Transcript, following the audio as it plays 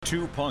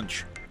1-2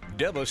 punch.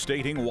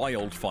 Devastating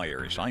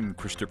wildfires. I'm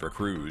Christopher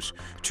Cruz.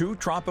 2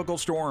 tropical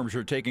storms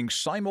are taking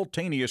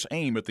simultaneous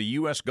aim at the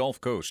U.S. Gulf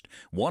Coast.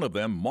 One of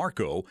them,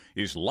 Marco,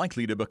 is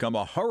likely to become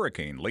a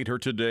hurricane later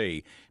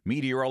today.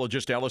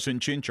 Meteorologist Allison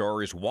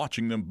Chinchar is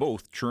watching them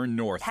both churn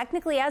north.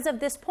 Technically, as of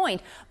this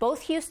point,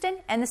 both Houston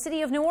and the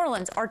city of New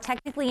Orleans are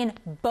technically in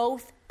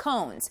both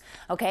cones,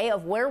 okay,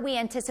 of where we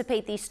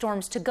anticipate these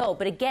storms to go.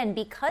 But again,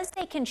 because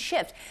they can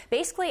shift,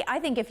 basically, I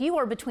think if you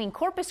are between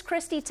Corpus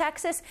Christi,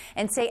 Texas,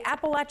 and say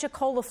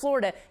Apalachicola,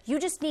 Florida, you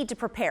just need to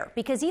prepare.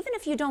 Because even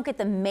if you don't get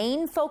the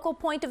main focal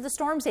point of the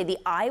storm, say the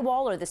eye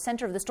wall or the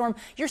center of the storm,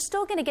 you're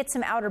still going to get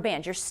some outer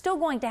bands. You're still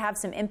going to have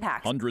some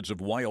impact. Hundreds of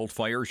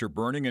wildfires are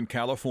burning in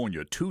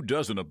California, 24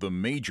 of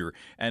them major,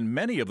 and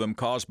many of them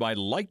caused by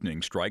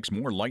lightning strikes.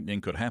 More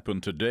lightning could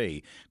happen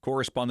today.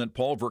 Correspondent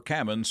Paul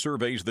Verkaman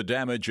surveys the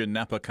damage in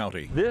Napa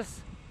County. This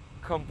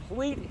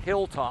complete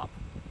hilltop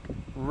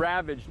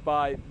ravaged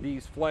by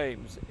these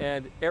flames,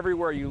 and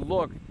everywhere you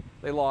look,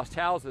 they lost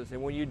houses.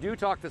 And when you do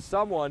talk to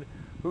someone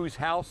whose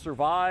house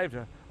survived,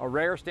 a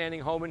rare standing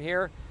home in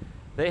here,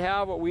 they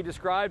have what we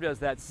described as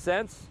that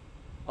sense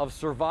of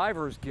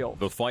survivor's guilt.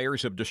 The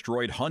fires have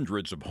destroyed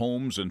hundreds of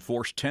homes and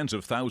forced tens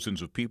of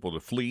thousands of people to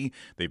flee.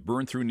 They've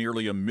burned through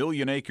nearly 1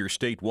 million acres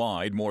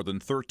statewide. More than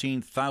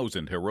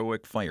 13,000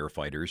 heroic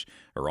firefighters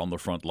are on the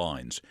front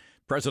lines.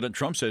 President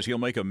Trump says he'll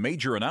make a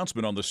major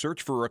announcement on the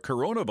search for a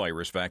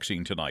coronavirus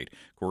vaccine tonight.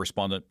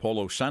 Correspondent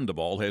Polo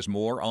Sandoval has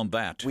more on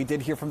that. We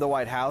did hear from the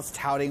White House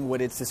touting what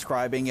it's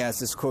describing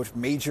as this, quote,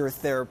 major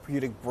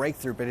therapeutic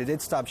breakthrough, but it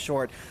did stop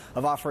short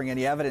of offering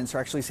any evidence or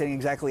actually saying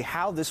exactly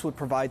how this would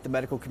provide the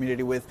medical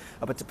community with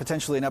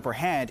potentially an upper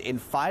hand in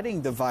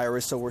fighting the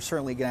virus. So we're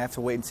certainly going to have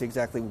to wait and see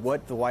exactly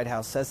what the White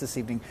House says this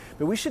evening.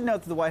 But we should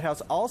note that the White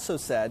House also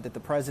said that the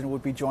president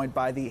would be joined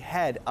by the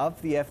head of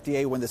the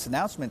FDA when this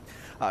announcement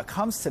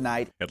comes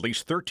tonight. At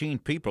least 13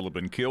 people have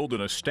been killed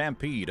in a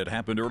stampede that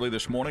happened early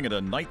this morning at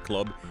a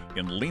nightclub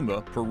in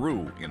Lima,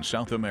 Peru, in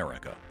South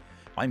America.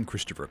 I'm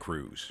Christopher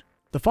Cruz.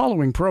 The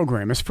following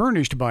program is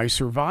furnished by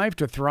Survive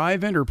to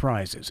Thrive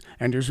Enterprises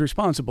and is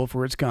responsible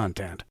for its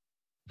content.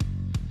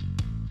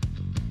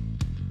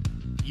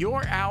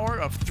 Your hour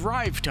of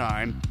Thrive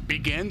Time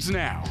begins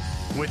now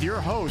with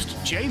your host,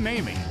 Jay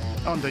Maymi,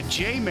 on the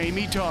Jay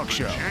Maymi Talk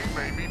Show.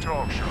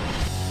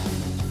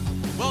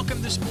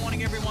 Welcome this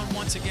morning, everyone,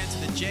 once again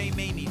to the Jay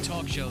Maymi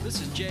Talk Show. This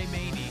is Jay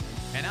Maymi,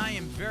 and I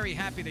am very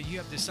happy that you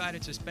have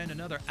decided to spend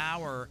another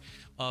hour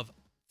of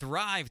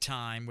Thrive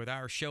Time with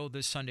our show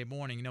this Sunday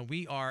morning. You know,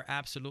 we are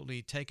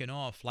absolutely taking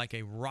off like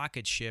a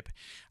rocket ship.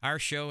 Our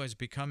show is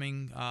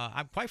becoming,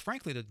 quite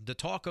frankly, the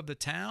talk of the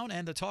town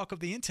and the talk of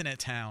the internet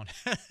town.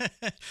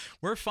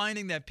 We're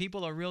finding that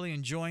people are really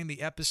enjoying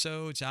the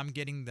episodes. I'm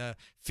getting the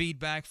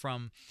feedback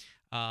from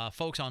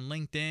folks on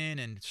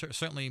LinkedIn and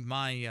certainly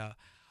my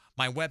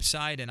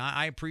website, and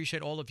I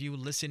appreciate all of you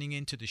listening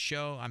into the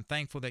show. I'm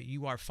thankful that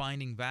you are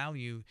finding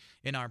value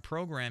in our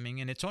programming,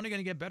 and it's only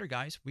going to get better,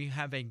 guys. We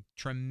have a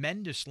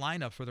tremendous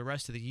lineup for the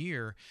rest of the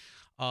year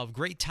of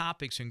great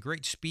topics and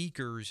great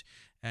speakers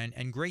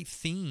and great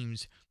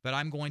themes that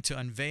I'm going to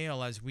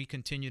unveil as we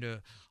continue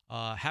to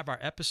have our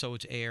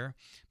episodes air.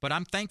 But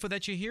I'm thankful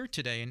that you're here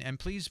today, and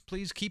please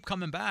keep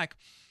coming back.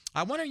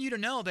 I wanted you to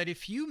know that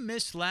if you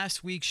missed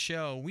last week's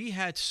show, we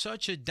had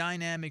such a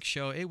dynamic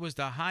show. It was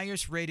the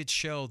highest rated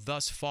show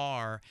thus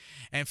far,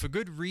 and for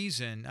good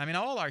reason. I mean,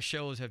 all our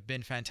shows have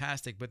been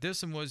fantastic, but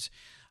this one was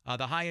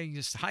the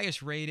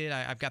highest rated.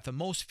 I've got the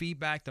most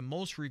feedback, the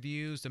most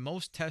reviews, the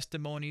most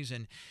testimonies,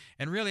 and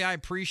really I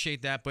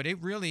appreciate that, but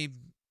it really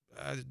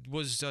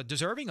was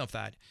deserving of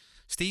that.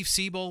 Steve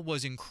Siebel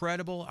was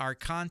incredible. Our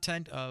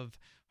content of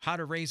how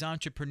to raise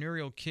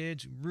entrepreneurial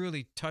kids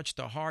really touched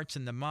the hearts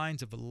and the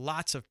minds of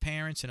lots of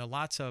parents and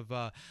lots of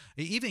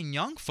even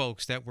young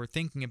folks that were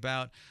thinking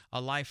about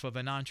a life of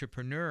an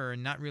entrepreneur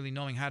and not really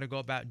knowing how to go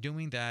about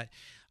doing that.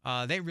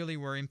 They really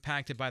were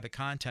impacted by the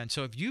content.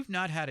 So if you've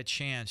not had a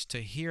chance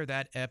to hear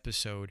that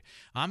episode,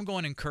 I'm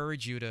going to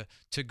encourage you to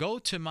go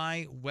to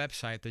my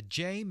website, the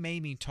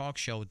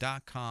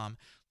jmaymitalkshow.com,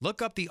 look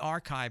up the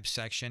archive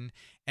section,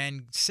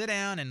 and sit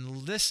down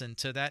and listen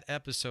to that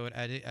episode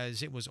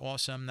as it was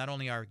awesome. Not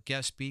only our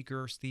guest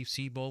speaker, Steve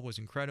Siebel, was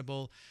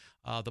incredible.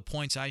 The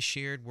points I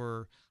shared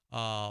were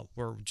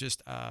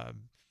just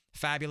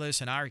fabulous.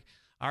 And our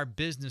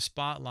business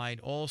spotlight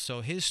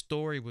also, his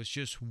story was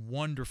just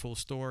wonderful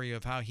story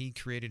of how he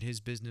created his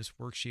business,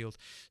 WorkShield.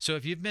 So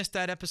if you've missed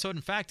that episode,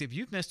 in fact, if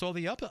you've missed all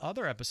the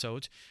other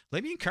episodes,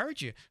 let me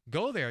encourage you,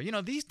 go there. You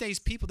know, these days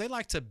people, they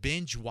like to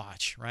binge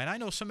watch, right? I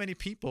know so many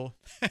people,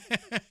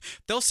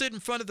 they'll sit in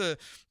front of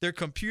their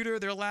computer,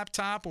 their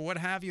laptop, or what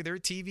have you, their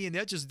TV, and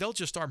they'll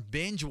just start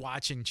binge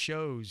watching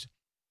shows.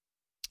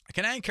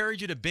 Can I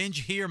encourage you to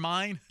binge hear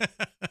mine?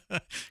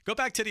 Go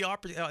back to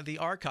the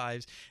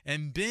archives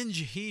and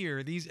binge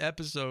hear these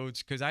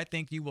episodes, because I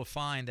think you will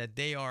find that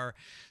they are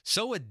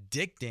so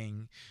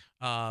addicting,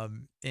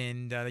 and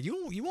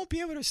you won't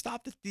be able to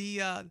stop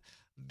the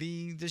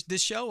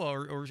show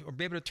or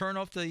be able to turn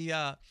off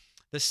the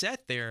the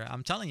set there.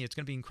 I'm telling you, it's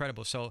going to be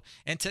incredible. So,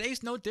 and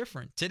today's no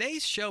different.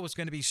 Today's show is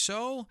going to be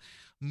so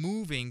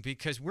moving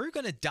because we're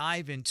going to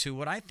dive into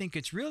what I think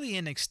it's really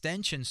an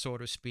extension, so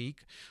to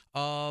speak,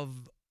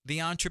 of the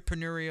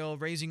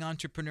raising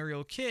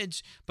entrepreneurial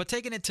kids, but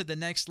taking it to the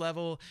next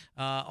level,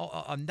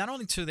 not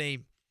only to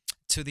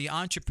the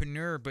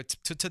entrepreneur, but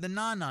to the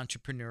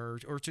non-entrepreneur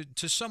or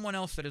to someone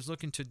else that is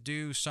looking to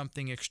do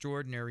something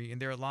extraordinary in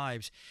their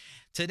lives.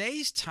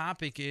 Today's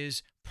topic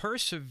is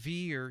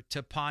persevere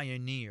to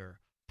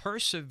pioneer.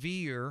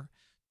 Persevere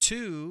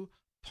to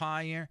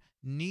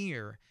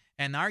pioneer.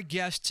 And our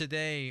guests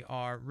today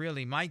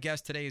my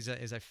guest today is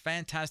a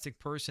fantastic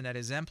person that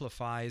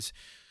exemplifies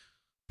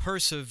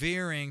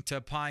persevering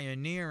to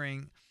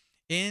pioneering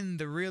in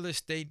the real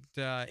estate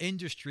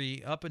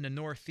industry up in the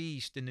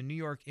Northeast, in the New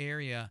York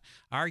area.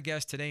 Our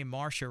guest today,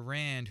 Marsha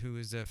Rand, who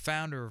is the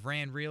founder of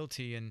Rand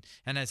Realty and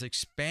has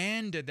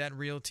expanded that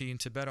realty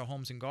into Better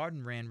Homes and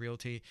Garden Rand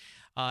Realty,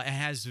 and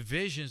has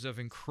visions of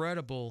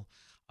incredible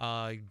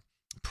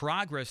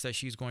progress that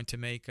she's going to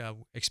make,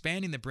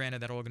 expanding the brand of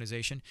that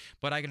organization.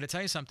 But I got to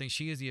tell you something,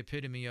 she is the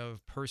epitome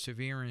of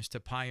perseverance to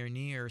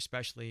pioneer,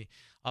 especially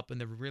up in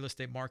the real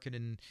estate market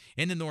in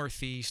the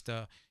Northeast.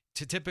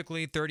 To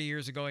typically 30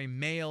 years ago, a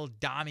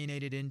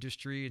male-dominated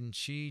industry, and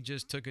she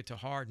just took it to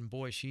heart, and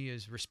boy, she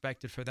is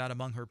respected for that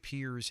among her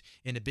peers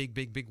in a big,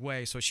 big, big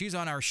way. So she's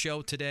on our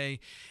show today,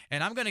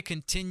 and I'm going to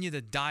continue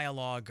the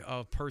dialogue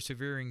of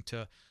persevering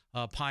to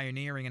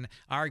pioneering, and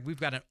we've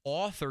got an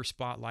author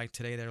spotlight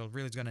today that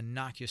really is going to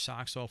knock your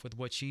socks off with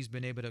what she's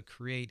been able to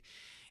create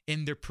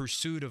in the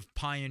pursuit of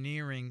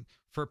pioneering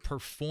for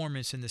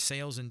performance in the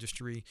sales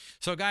industry.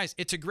 So guys,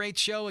 it's a great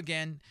show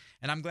again,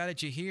 and I'm glad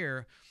that you're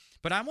here.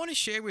 But I want to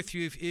share with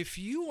you, if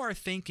you are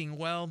thinking,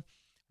 well,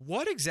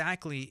 what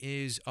exactly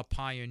is a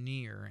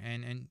pioneer?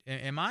 And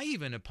am I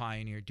even a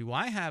pioneer? Do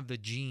I have the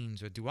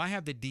genes or do I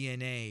have the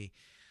DNA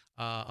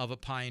of a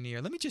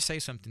pioneer? Let me just say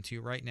something to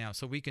you right now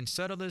so we can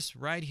settle this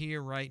right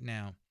here, right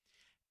now.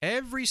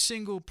 Every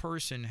single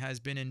person has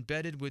been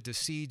embedded with the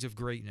seeds of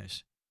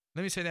greatness.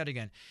 Let me say that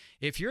again.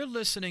 If you're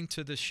listening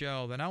to the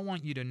show, then I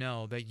want you to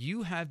know that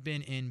you have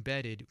been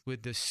embedded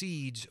with the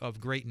seeds of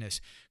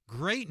greatness.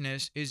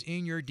 Greatness is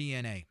in your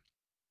DNA.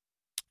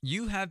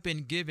 You have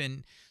been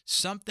given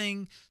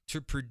something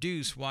to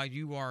produce while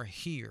you are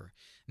here.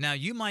 Now,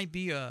 you might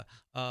be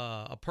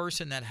a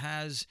person that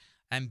has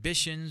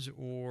ambitions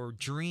or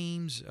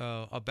dreams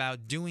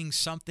about doing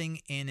something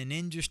in an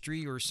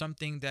industry or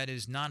something that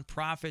is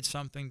nonprofit,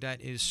 something that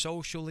is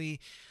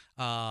socially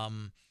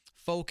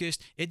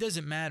focused. It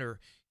doesn't matter.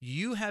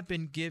 You have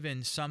been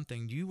given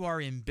something. You are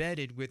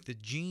embedded with the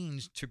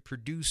genes to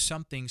produce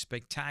something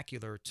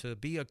spectacular, to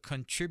be a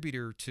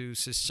contributor to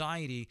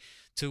society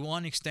to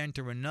one extent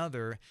or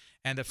another.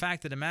 And the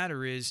fact of the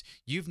matter is,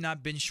 you've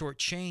not been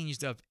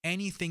shortchanged of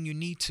anything you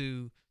need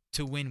to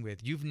win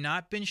with. You've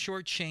not been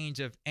shortchanged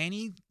of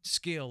any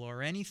skill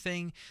or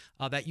anything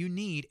that you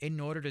need in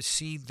order to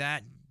see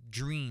that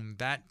dream,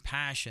 that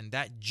passion,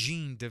 that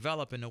gene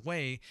develop in a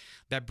way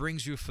that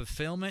brings you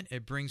fulfillment,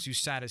 it brings you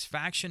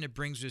satisfaction, it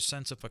brings you a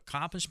sense of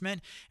accomplishment.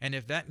 And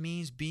if that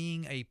means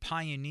being a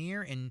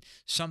pioneer in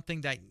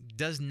something that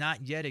does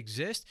not yet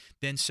exist,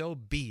 then so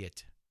be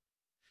it.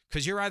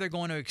 Because you're either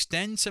going to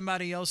extend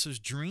somebody else's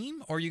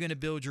dream or you're going to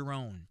build your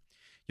own.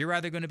 You're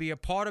either going to be a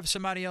part of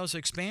somebody else's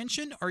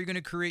expansion or you're going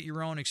to create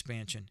your own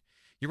expansion.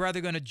 You're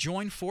either going to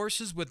join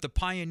forces with the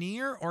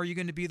pioneer or you're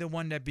going to be the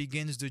one that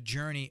begins the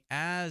journey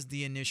as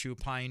the initial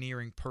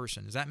pioneering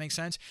person. Does that make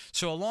sense?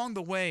 So along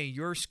the way,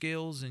 your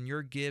skills and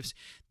your gifts,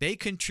 they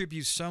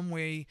contribute some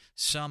way,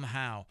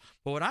 somehow.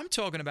 But what I'm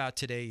talking about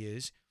today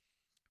is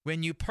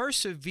when you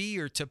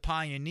persevere to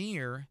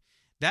pioneer,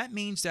 that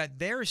means that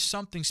there is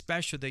something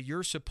special that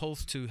you're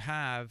supposed to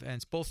have and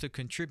supposed to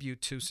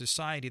contribute to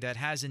society that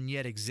hasn't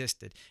yet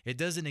existed. It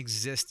doesn't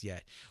exist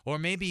yet. Or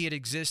maybe it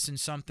exists in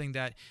something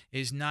that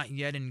is not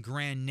yet in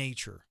grand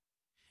nature.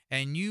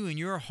 And you in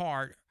your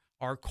heart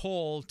are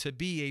called to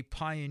be a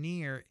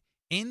pioneer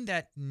in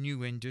that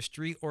new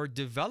industry or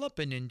develop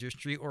an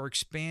industry or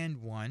expand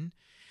one.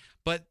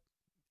 But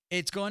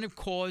it's going to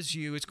cause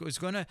you, it's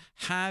going to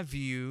have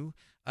you,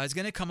 it's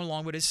going to come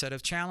along with a set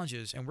of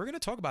challenges. And we're going to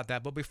talk about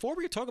that. But before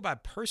we talk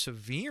about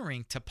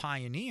persevering to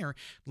pioneer,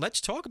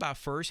 let's talk about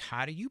first,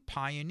 how do you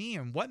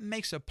pioneer? And what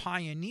makes a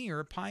pioneer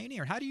a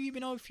pioneer? How do you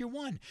even know if you're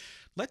one?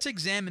 Let's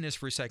examine this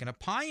for a second. A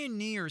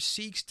pioneer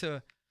seeks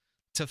to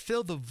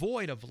fill the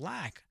void of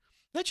lack.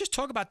 Let's just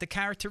talk about the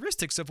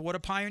characteristics of what a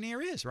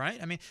pioneer is, right?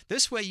 I mean,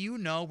 this way you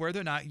know whether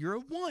or not you're a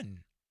one.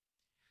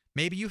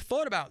 Maybe you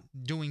thought about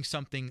doing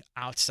something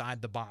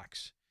outside the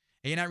box.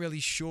 And you're not really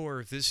sure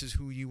if this is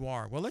who you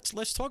are. Well,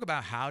 let's talk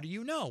about how do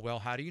you know? Well,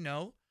 how do you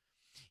know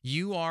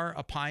you are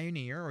a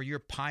pioneer or you're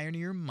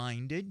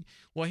pioneer-minded?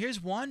 Well, here's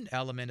one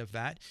element of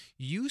that.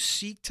 You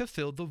seek to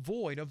fill the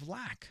void of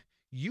lack.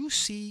 You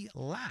see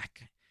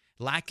lack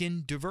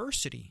in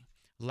diversity,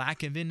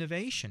 lack of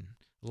innovation,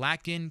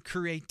 lack in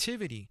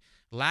creativity,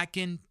 lack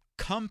in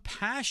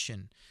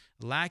compassion,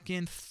 lack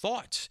in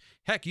thoughts.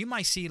 Heck, you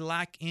might see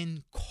lack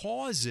in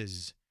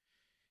causes.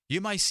 You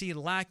might see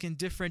lack in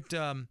different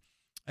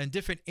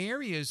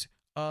areas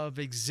of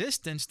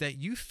existence that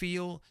you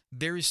feel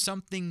there is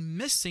something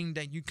missing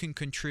that you can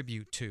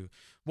contribute to.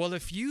 Well,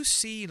 if you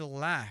see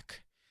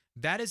lack,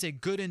 that is a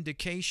good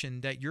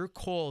indication that you're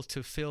called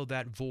to fill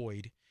that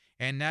void.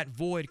 And that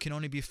void can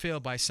only be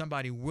filled by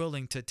somebody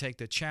willing to take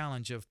the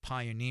challenge of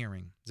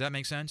pioneering. Does that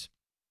make sense?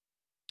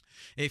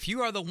 If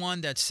you are the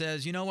one that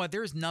says, you know what,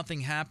 there's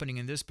nothing happening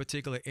in this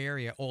particular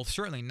area, or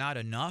certainly not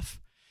enough,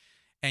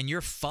 and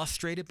you're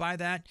frustrated by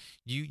that,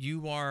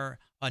 you are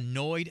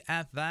annoyed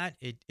at that,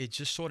 it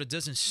just sort of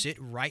doesn't sit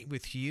right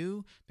with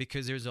you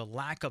because there's a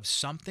lack of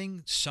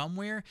something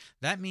somewhere,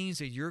 that means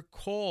that you're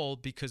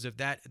called because of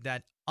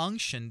that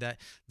unction,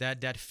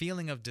 that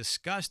feeling of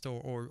disgust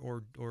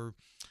or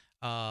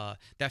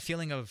that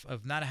feeling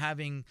of not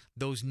having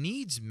those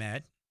needs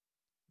met,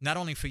 not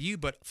only for you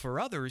but for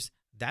others.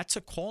 That's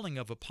a calling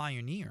of a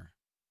pioneer.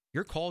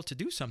 You're called to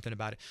do something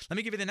about it. Let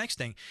me give you the next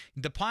thing.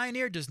 The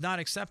pioneer does not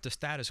accept the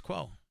status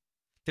quo.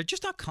 They're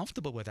just not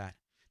comfortable with that.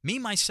 Me,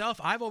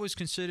 myself, I've always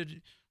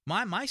considered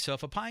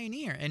myself a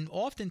pioneer. And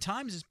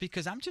oftentimes it's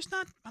because I'm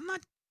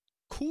not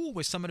cool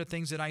with some of the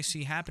things that I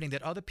see happening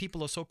that other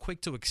people are so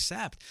quick to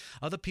accept.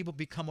 Other people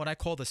become what I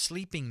call the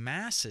sleeping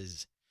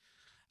masses.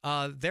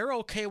 They're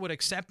okay with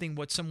accepting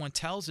what someone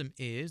tells them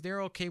is.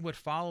 They're okay with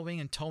following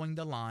and towing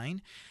the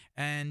line.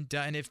 And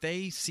if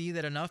they see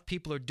that enough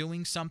people are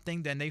doing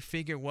something, then they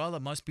figure, well,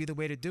 it must be the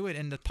way to do it.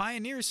 And the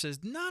pioneer says,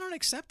 no, I don't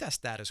accept that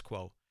status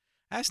quo.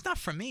 That's not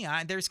for me.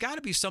 There's got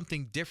to be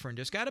something different.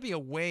 There's got to be a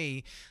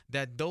way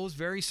that those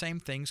very same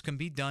things can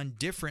be done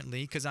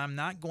differently because I'm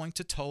not going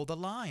to toe the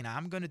line.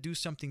 I'm going to do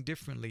something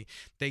differently.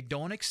 They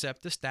don't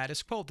accept the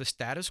status quo. The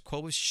status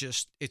quo is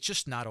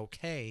just not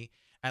okay,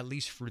 at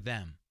least for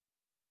them.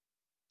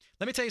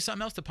 Let me tell you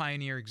something else the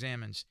pioneer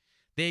examines.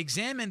 They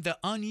examine the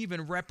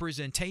uneven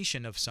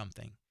representation of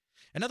something.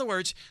 In other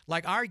words,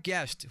 like our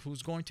guest,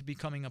 who's going to be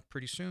coming up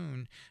pretty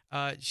soon,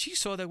 she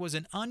saw there was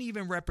an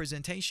uneven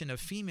representation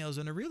of females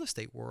in the real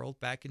estate world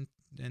back in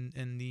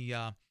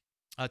the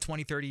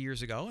 20, 30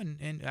 years ago,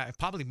 and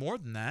probably more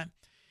than that,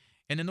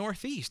 in the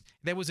Northeast.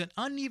 There was an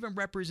uneven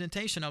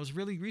representation. I was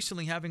really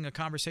recently having a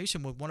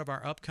conversation with one of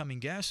our upcoming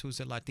guests who's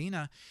a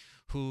Latina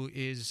who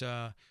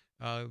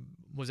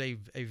was a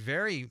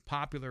very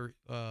popular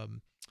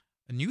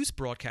news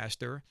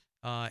broadcaster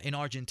in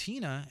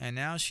Argentina, and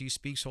now she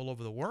speaks all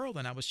over the world.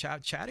 And I was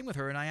chatting with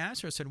her, and I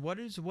asked her, I said,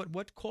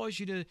 what caused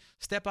you to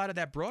step out of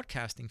that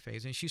broadcasting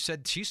phase? And she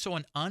said she saw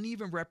an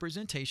uneven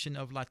representation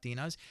of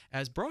Latinas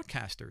as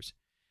broadcasters.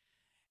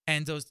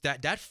 And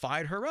that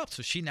fired her up.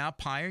 So she now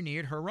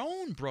pioneered her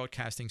own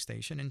broadcasting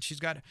station, and she's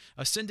got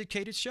a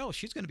syndicated show.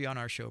 She's going to be on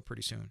our show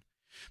pretty soon.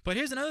 But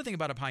here's another thing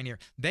about a pioneer.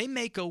 They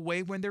make a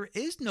way when there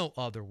is no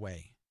other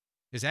way.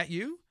 Is that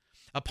you?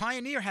 A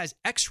pioneer has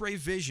X-ray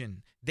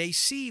vision. They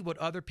see what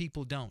other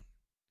people don't.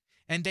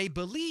 And they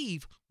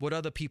believe what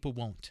other people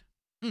won't.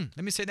 Let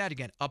me say that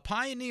again. A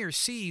pioneer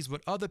sees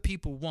what other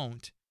people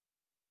won't.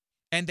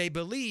 And they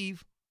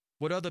believe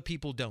what other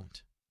people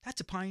don't.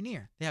 That's a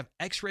pioneer. They have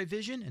X-ray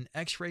vision and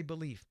X-ray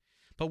belief.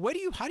 But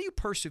how do you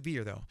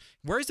persevere, though?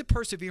 Where's the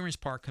perseverance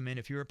part come in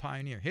if you're a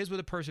pioneer? Here's where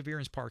the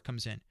perseverance part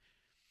comes in.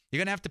 You're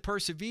going to have to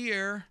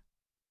persevere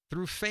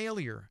through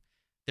failure.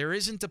 There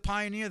isn't a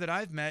pioneer that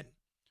I've met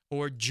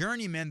or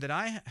journeyman that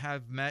I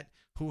have met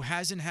who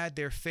hasn't had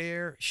their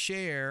fair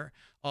share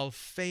of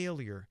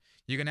failure.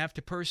 You're going to have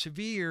to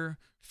persevere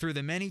through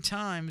the many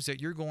times that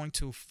you're going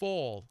to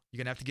fall. You're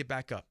going to have to get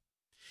back up.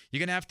 You're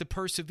going to have to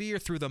persevere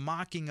through the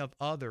mocking of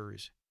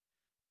others.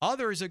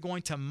 Others are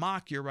going to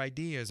mock your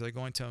ideas. They're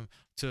going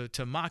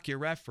to mock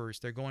your efforts.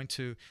 They're going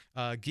to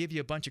give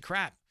you a bunch of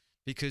crap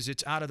because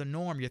it's out of the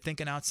norm. You're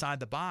thinking outside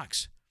the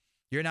box.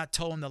 You're not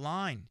towing the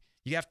line.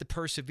 You have to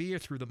persevere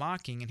through the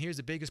mocking. And here's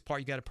the biggest part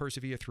you got to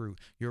persevere through: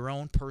 your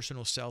own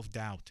personal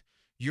self-doubt.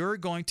 You're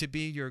going to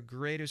be your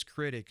greatest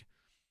critic.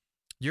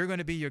 You're going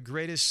to be your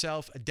greatest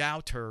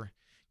self-doubter.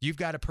 You've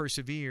got to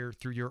persevere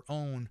through your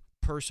own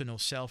personal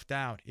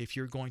self-doubt if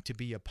you're going to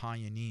be a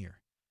pioneer.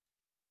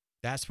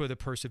 That's where the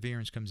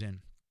perseverance comes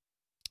in.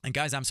 And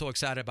guys, I'm so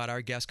excited about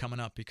our guest coming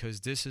up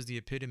because this is the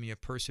epitome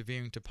of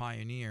persevering to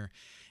pioneer.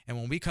 And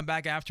when we come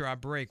back after our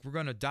break, we're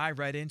going to dive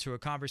right into a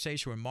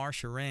conversation with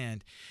Marsha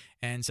Rand.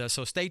 And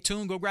so stay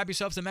tuned. Go grab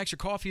yourself some extra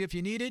coffee if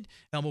you need it.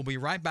 And we'll be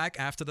right back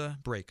after the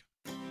break.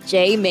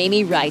 Jay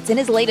Maymi writes in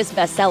his latest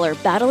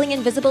bestseller, Battling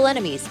Invisible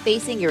Enemies,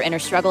 Facing Your Inner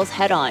Struggles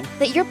Head On,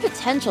 that your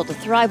potential to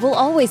thrive will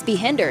always be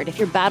hindered if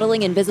you're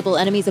battling invisible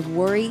enemies of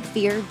worry,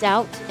 fear,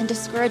 doubt, and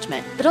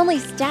discouragement that only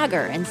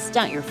stagger and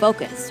stunt your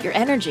focus, your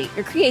energy,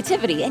 your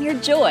creativity, and your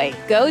joy.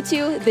 Go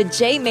to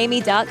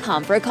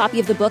thejmaymi.com for a copy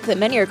of the book that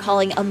many are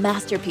calling a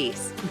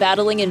masterpiece,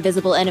 Battling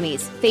Invisible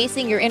Enemies,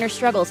 Facing Your Inner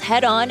Struggles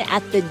Head On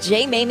at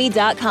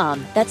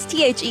thejmaymi.com. That's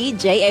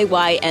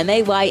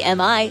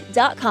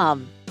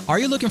TheJaymaymi.com. Are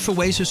you looking for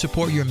ways to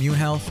support your immune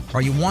health?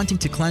 Are you wanting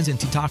to cleanse and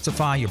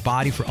detoxify your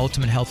body for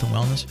ultimate health and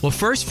wellness? Well,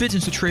 First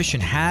Fitness Nutrition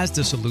has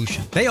the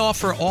solution. They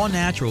offer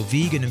all-natural,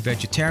 vegan, and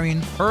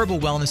vegetarian, herbal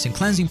wellness and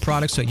cleansing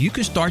products so you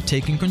can start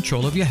taking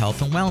control of your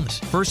health and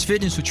wellness. First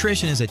Fitness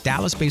Nutrition is a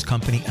Dallas-based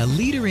company, a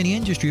leader in the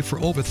industry for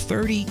over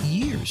 30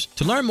 years.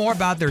 To learn more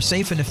about their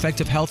safe and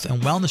effective health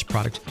and wellness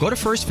products, go to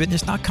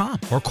firstfitness.com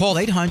or call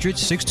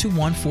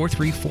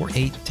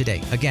 800-621-4348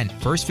 today. Again,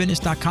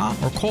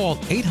 firstfitness.com or call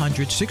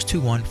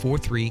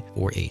 800-621-4348.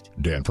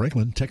 Dan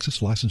Franklin,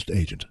 Texas licensed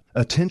agent.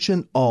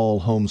 Attention all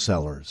home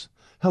sellers.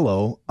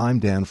 Hello, I'm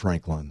Dan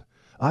Franklin.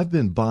 I've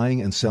been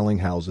buying and selling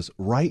houses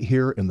right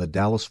here in the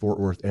Dallas-Fort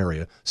Worth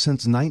area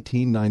since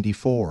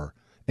 1994,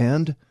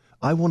 and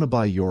I want to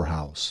buy your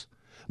house.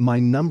 My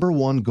number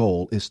one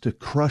goal is to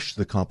crush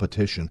the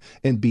competition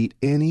and beat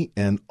any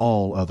and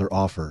all other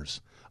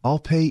offers. I'll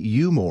pay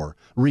you more,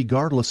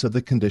 regardless of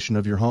the condition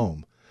of your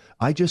home.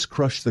 I just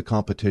crushed the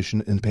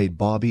competition and paid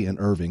Bobby and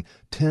Irving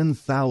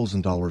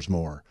 $10,000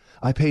 more.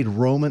 I paid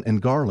Roman and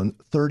Garland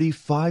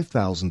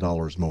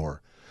 $35,000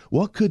 more.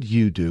 What could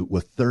you do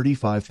with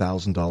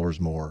 $35,000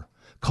 more?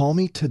 Call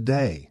me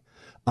today.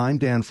 I'm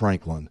Dan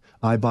Franklin.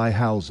 I buy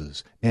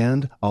houses,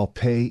 and I'll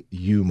pay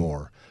you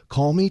more.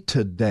 Call me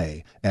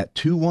today at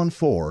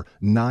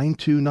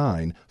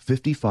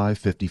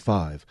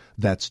 214-929-5555.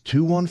 That's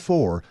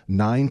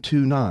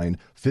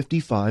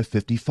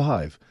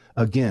 214-929-5555.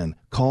 Again,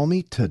 call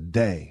me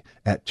today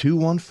at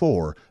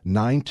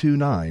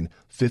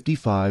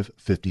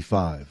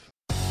 214-929-5555.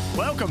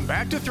 Welcome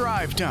back to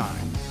Thrive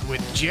Time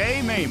with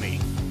Jay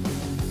Maymi.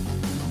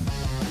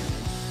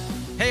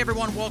 Hey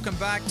everyone, welcome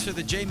back to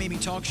the Jay Maymi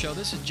Talk Show.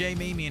 This is Jay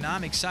Maymi, and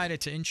I'm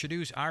excited to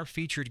introduce our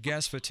featured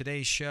guest for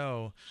today's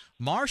show.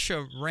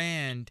 Marsha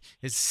Rand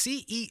is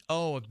CEO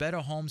of Better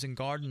Homes and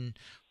Garden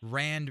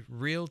Rand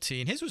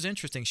Realty. And his was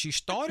interesting. She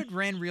started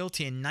Rand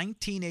Realty in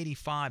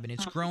 1985, and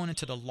it's grown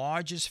into the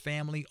largest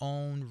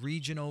family-owned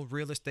regional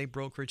real estate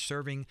brokerage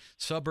serving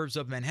suburbs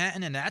of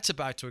Manhattan, and that's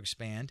about to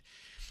expand.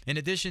 In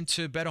addition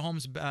to Better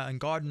Homes and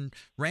Garden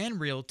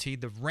Rand Realty,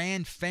 the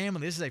Rand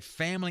family, this is a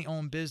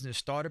family-owned business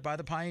started by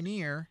the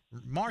pioneer,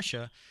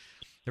 Marsha.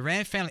 The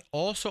Rand family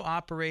also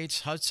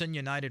operates Hudson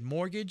United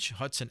Mortgage,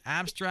 Hudson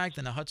Abstract,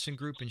 and the Hudson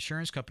Group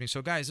Insurance Company.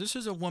 So, guys, this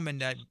is a woman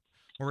that,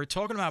 when we're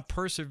talking about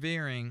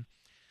persevering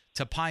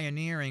to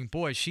pioneering,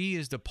 boy, she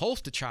is the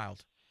poster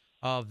child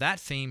of that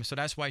theme. So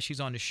that's why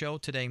she's on the show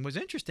today. And what's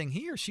interesting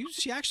here,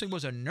 she actually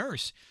was a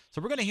nurse. So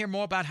we're going to hear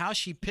more about how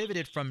she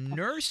pivoted from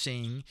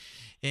nursing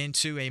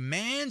into a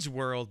man's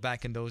world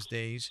back in those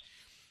days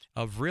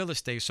of real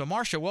estate. So,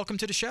 Marsha, welcome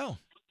to the show.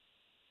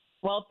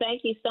 Well,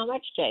 thank you so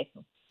much,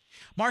 Jason.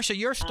 Marsha,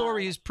 your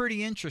story is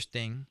pretty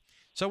interesting.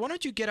 So why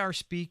don't you get our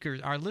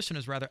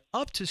listeners,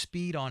 up to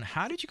speed on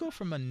how did you go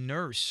from a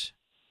nurse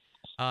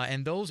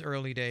in those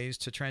early days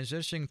to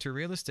transitioning to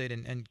real estate,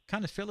 and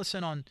kind of fill us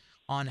in on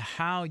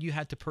how you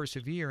had to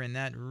persevere in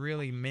that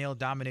really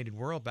male-dominated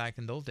world back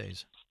in those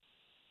days.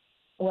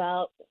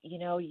 Well,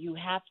 you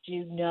have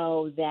to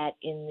know that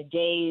in the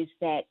days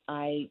that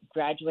I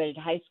graduated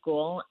high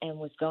school and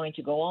was going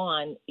to go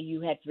on,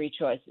 you had three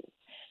choices.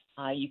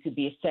 You could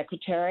be a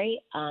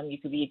secretary, you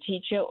could be a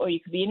teacher, or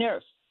you could be a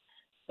nurse.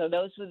 So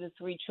those were the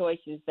three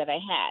choices that I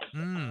had.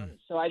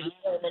 So I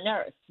became a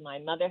nurse. My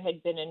mother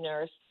had been a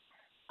nurse.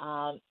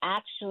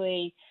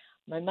 Actually,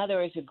 my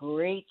mother is a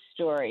great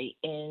story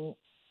in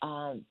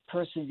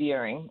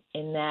persevering,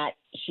 in that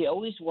she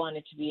always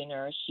wanted to be a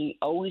nurse. She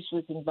always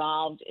was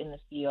involved in the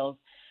field.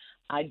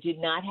 I did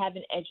not have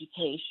an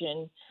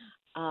education,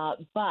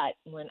 but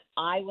when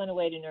I went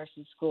away to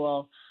nursing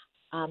school,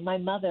 my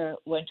mother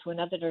went to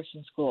another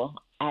nursing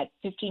school. At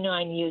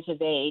 59 years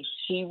of age,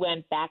 she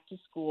went back to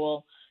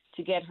school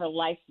to get her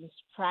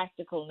licensed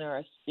practical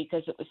nurse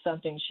because it was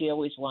something she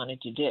always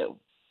wanted to do.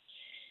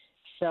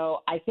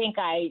 So I think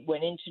I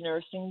went into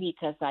nursing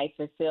because I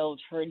fulfilled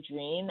her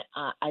dream.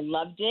 I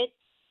loved it.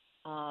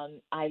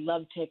 I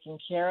loved taking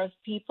care of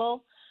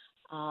people.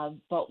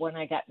 But when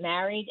I got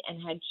married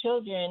and had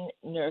children,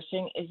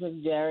 nursing is a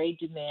very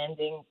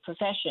demanding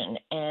profession.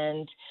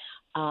 And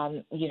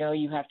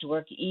you have to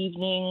work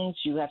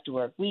evenings, you have to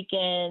work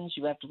weekends,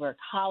 you have to work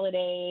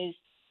holidays.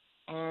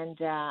 And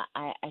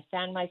I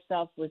found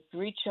myself with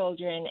three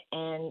children,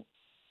 and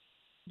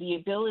the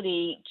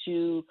ability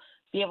to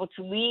be able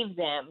to leave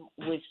them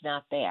was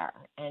not there.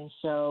 And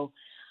so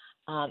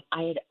I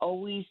had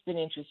always been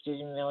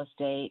interested in real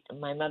estate.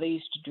 My mother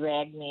used to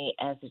drag me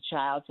as a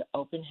child to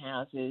open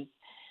houses.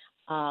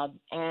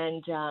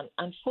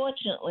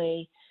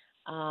 Unfortunately,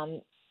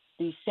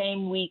 the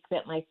same week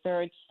that my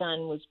third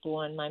son was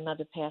born, my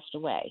mother passed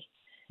away.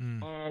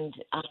 And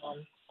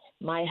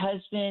my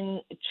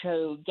husband,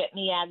 to get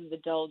me out of the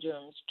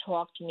doldrums,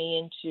 talked me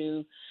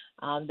into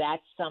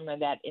that summer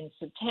that in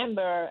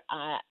September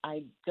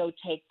I go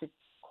take the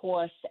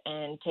course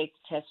and take the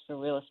test for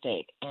real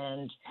estate.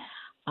 And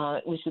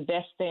it was the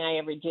best thing I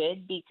ever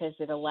did because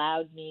it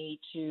allowed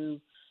me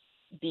to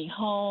be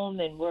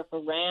home and work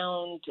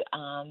around,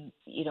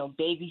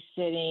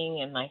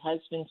 babysitting and my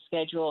husband's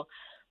schedule.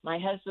 My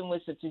husband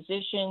was a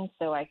physician,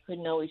 so I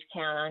couldn't always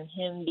count on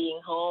him being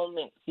home,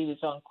 and he was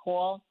on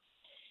call.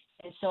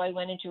 And so I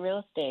went into real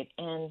estate.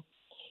 And,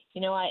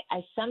 you know, I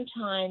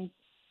sometimes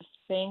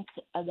think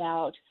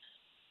about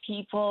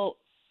people.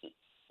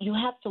 You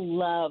have to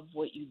love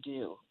what you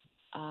do.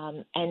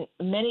 And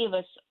many of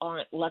us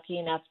aren't lucky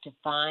enough to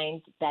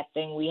find that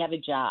thing. We have a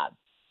job.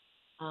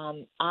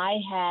 I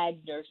had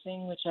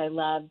nursing, which I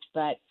loved,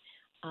 but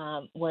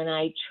when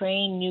I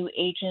train new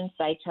agents,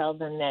 I tell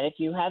them that if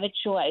you have a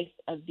choice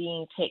of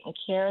being taken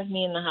care of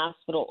me in the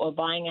hospital or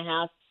buying a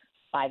house,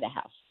 buy the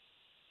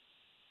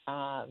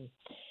house.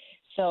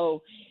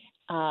 So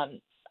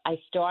I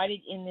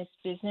started in this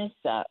business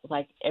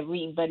like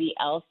everybody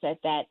else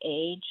at that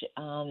age.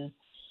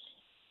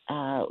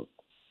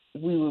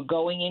 We were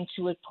going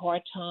into it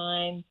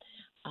part-time.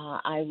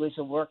 I was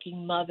a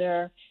working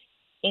mother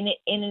in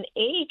an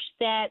age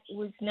that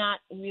was not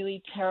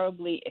really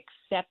terribly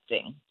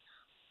accepting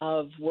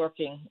of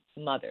working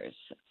mothers.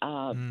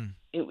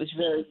 It was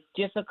very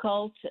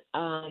difficult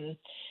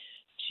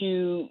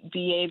to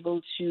be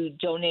able to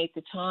donate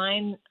the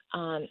time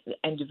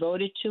and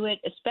devote it to it,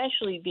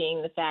 especially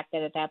being the fact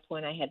that at that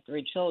point I had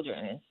 3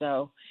 children,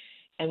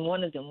 and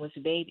one of them was a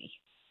baby.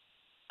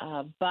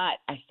 But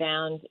I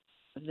found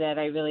that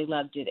I really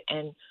loved it.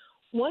 And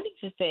one of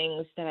the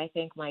things that I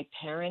think my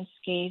parents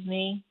gave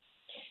me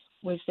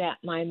was that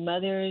my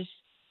mother's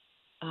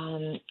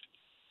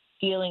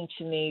feeling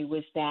to me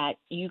was that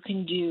you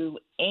can do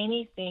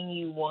anything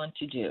you want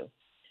to do.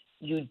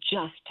 You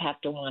just have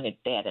to want it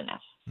bad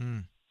enough.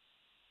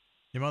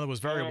 Your mother was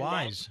very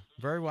wise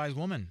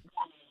woman.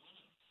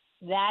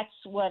 That's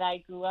what I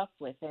grew up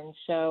with. And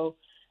so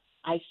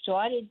I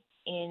started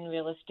in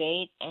real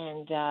estate,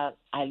 and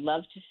I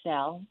love to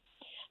sell.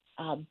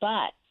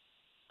 But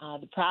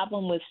the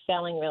problem with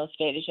selling real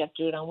estate is you have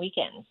to do it on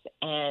weekends.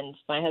 And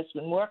my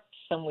husband worked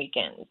some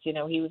weekends. You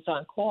know, he was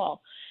on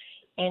call.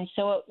 And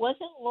so it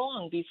wasn't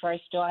long before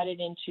I started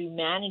into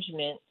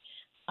management.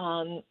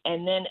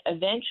 And then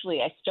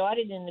eventually I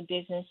started in the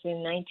business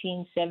in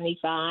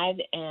 1975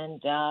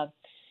 and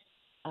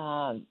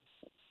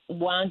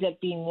wound up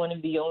being one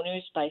of the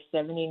owners by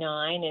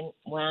 79 and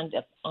wound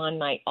up on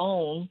my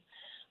own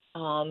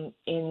in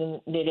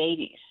the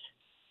mid-'80s,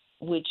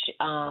 which,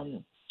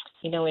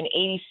 you know, in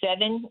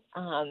 87,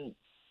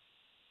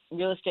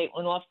 real estate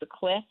went off the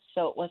cliff,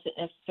 so it wasn't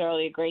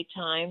necessarily a great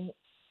time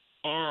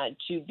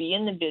to be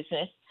in the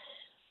business.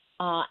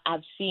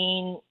 I've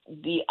seen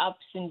the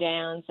ups and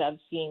downs. I've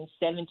seen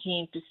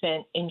 17%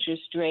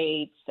 interest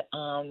rates.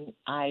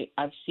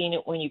 I've seen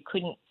it when you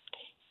couldn't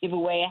give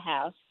away a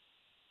house.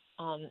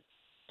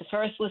 The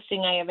first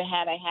listing I ever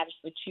had, I had it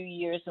for 2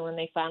 years, and when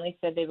they finally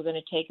said they were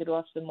going to take it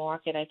off the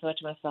market, I thought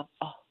to myself,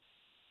 oh,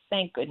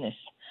 thank goodness.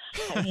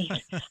 I mean,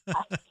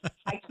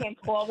 I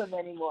can't call them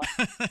anymore.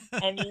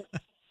 And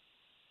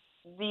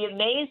the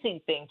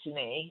amazing thing to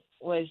me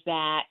was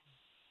that,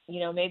 you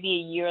know, maybe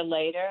a year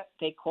later,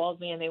 they called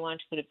me and they wanted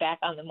to put it back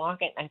on the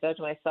market. And I thought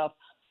to myself,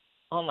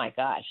 oh, my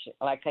gosh,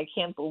 like, I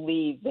can't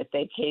believe that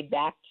they paid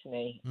back to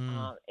me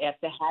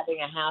after having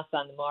a house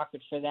on the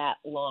market for that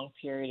long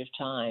period of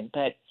time.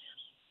 But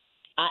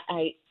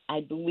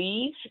I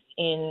believe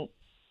in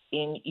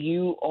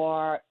you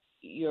are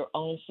your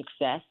own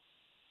success.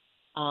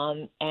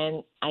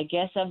 And I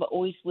guess I've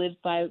always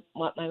lived by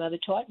what my mother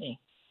taught me.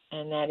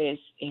 And that is,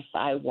 if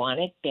I want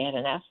it bad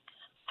enough,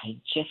 I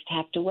just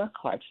have to work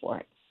hard for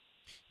it.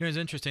 You know, it's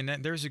interesting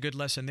that there's a good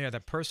lesson there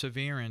that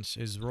perseverance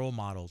is role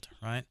modeled,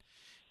 right?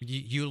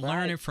 You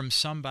learn it from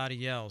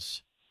somebody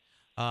else,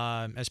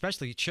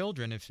 especially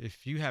children.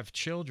 If you have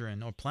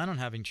children or plan on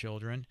having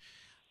children,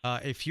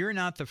 if you're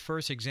not the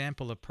first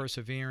example of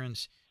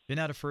perseverance, you're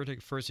not a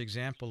first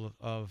example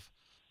of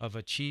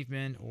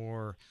achievement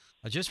or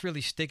just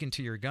really sticking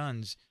to your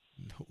guns,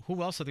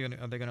 who else are they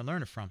going to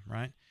learn it from,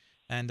 right?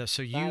 And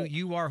so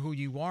you are who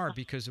you are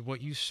because of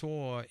what you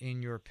saw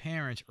in your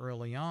parents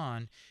early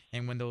on.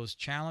 And when those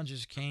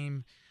challenges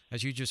came,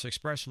 as you just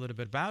expressed a little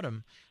bit about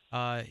them,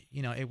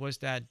 you know, it was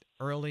that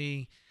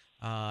early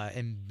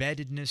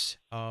embeddedness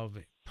of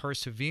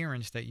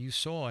perseverance that you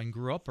saw and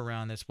grew up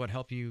around. That's what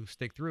helped you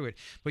stick through it.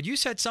 But you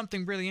said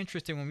something really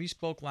interesting when we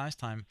spoke last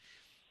time,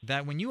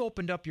 that when you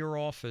opened up your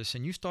office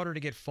and you started to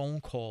get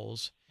phone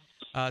calls,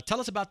 tell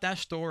us about that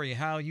story,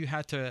 how you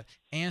had to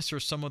answer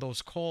some of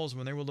those calls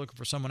when they were looking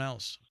for someone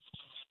else.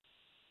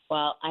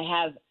 Well,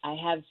 I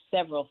have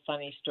several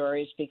funny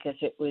stories because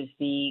it was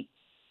the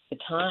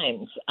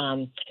times.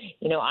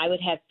 You know, I would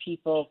have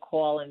people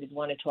call and they'd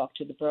want to talk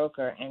to the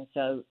broker, and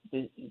so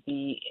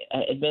the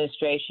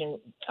administration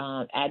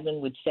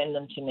admin would send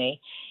them to me,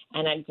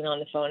 and I'd get on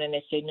the phone and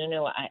they'd say,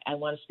 no, I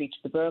want to speak to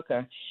the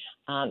broker.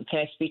 Can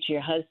I speak to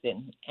your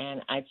husband?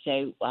 And I'd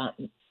say,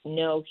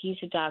 no, he's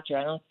a doctor.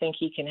 I don't think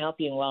he can help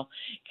you. Well,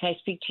 can I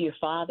speak to your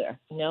father?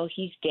 No,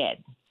 he's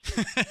dead.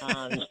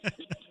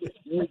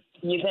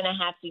 You're going to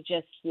have to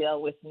just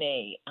deal with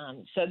me.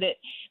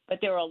 But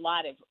there were a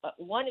lot of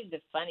one of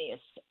the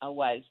funniest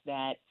was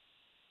that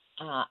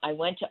I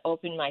went to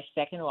open my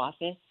second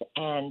office,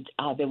 and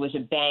there was a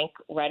bank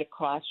right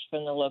across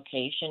from the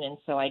location. And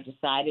so I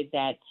decided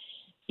that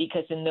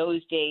because in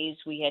those days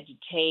we had to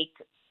take,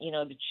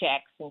 the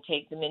checks and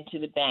take them into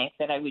the bank,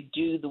 that I would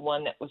do the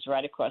one that was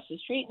right across the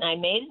street. And I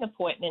made an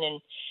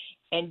appointment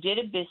and did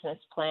a business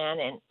plan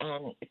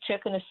and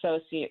took an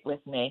associate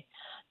with me.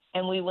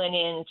 And we went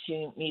in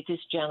to meet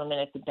this gentleman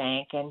at the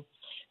bank. And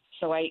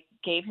so I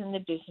gave him the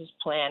business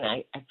plan.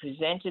 I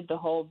presented the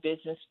whole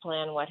business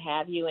plan, what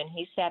have you. And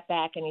he sat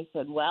back and he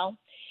said, well,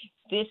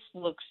 this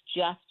looks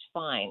just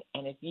fine.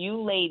 And if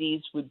you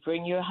ladies would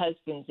bring your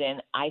husbands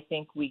in, I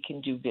think we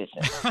can do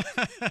business.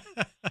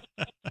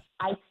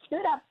 I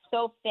stood up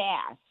so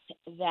fast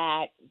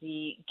that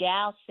the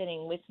gal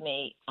sitting with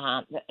me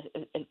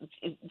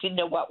didn't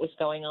know what was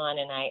going on.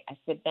 And I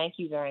said, thank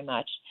you very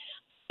much.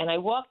 And I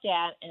walked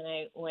out and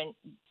I went,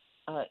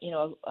 a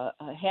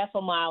half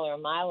a mile or a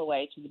mile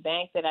away to the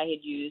bank that I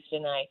had used.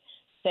 And I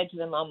said to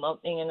them, I'm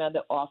opening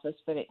another office,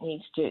 but it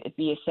needs to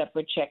be a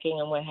separate checking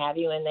and what have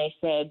you. And they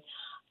said,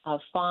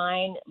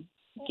 fine,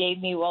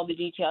 gave me all the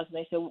details. And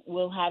they said,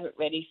 we'll have it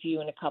ready for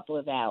you in a couple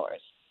of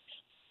hours.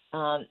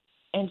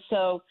 And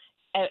so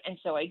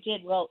I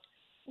did. Well,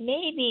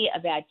 maybe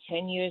about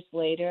 10 years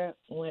later,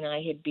 when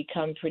I had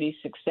become pretty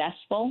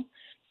successful,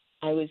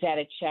 I was at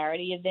a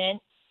charity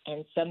event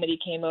and somebody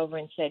came over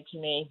and said to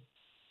me,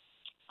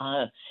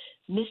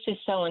 Mr.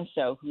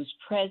 So-and-so, who's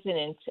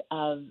president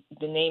of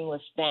the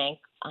nameless bank,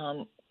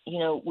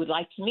 would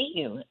like to meet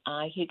you.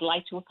 He'd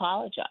like to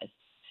apologize.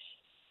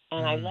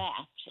 And I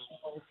laughed.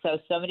 And so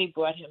somebody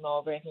brought him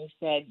over and he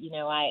said,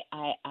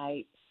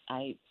 I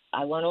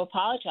want to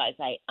apologize.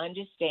 I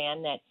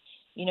understand that,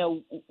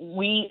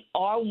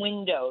 our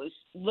windows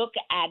look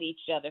at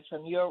each other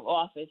from your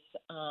office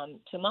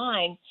to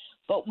mine,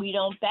 but we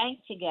don't bank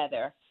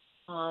together.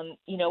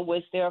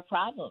 Was there a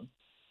problem?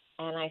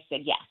 And I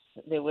said, yes,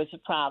 there was a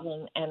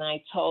problem. And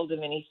I told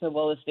him, and he said,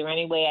 well, is there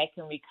any way I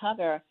can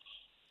recover?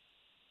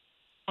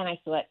 And I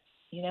thought,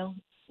 no,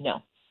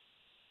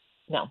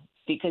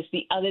 because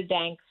the other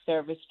bank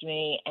serviced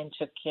me and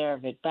took care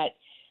of it. But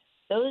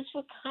those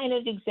were kind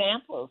of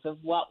examples of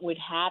what would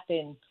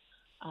happen.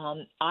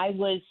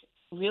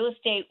 Real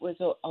estate was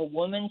a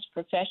woman's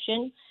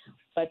profession,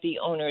 but the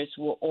owners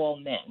were all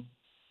men.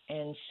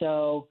 And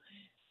so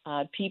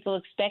people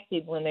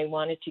expected when they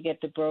wanted to get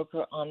the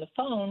broker on the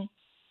phone,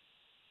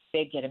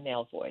 they'd get a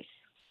male voice.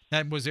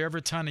 Now, was there ever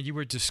a time that you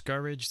were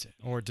discouraged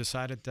or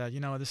decided that,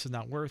 this is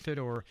not worth it,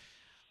 or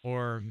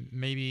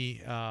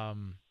maybe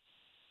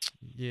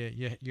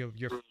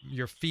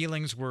your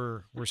feelings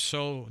were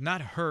so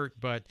not hurt,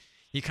 but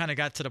you kind of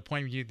got to the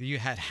point where you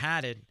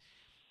had it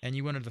and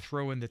you wanted to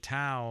throw in the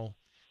towel,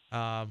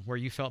 where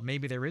you felt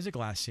maybe there is a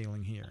glass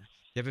ceiling here?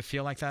 You ever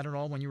feel like that at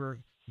all when you were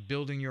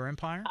building your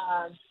empire?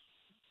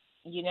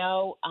 The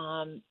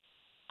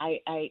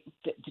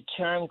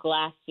term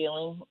glass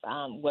ceiling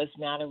was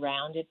not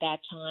around at that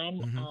time.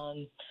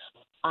 Mm-hmm.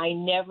 I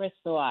never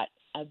thought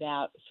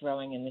about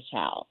throwing in the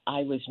towel.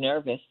 I was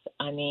nervous.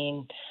 I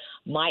mean,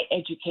 my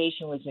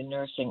education was in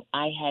nursing.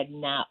 I had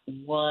not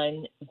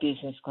one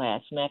business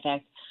class. Matter of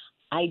fact,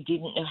 I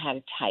didn't know how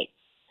to type.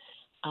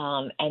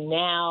 And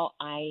now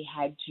I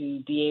had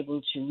to be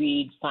able to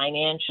read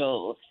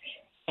financials.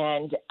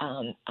 And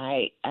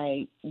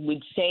I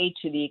would say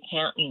to the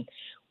accountant,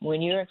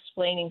 when you're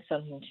explaining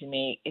something to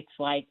me, it's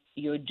like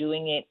you're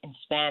doing it in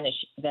Spanish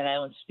that I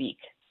don't speak.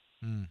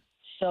 Mm.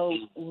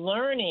 So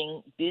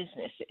learning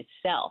business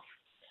itself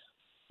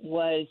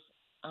was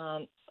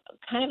kind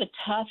of a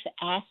tough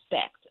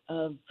aspect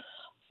of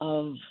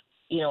it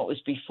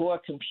was before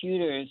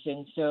computers.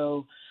 And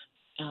so,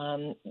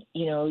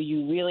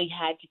 you really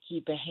had to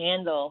keep a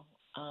handle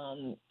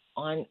on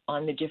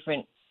the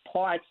different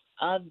parts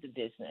of the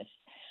business.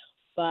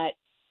 But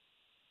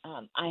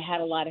I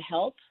had a lot of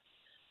help.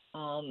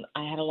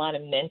 I had a lot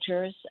of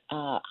mentors.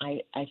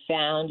 I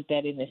found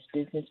that in this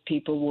business,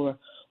 people were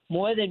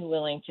more than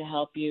willing to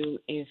help you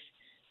if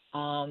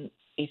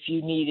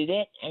you needed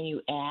it and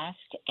you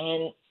asked.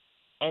 And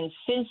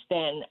since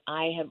then,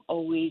 I have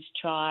always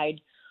tried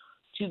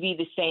to be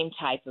the same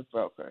type of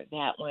broker,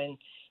 that when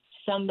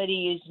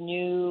somebody is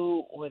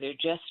new or they're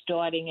just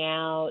starting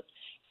out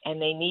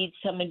and they need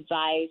some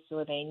advice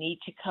or they need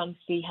to come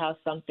see how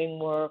something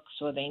works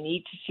or they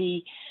need to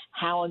see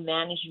how a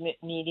management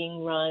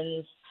meeting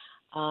runs,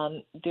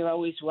 they're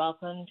always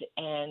welcomed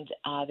and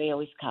they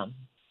always come.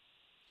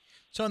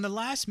 So in the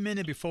last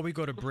minute before we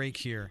go to break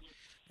here,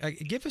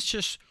 give us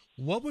just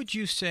what would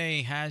you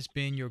say has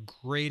been your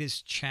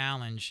greatest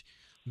challenge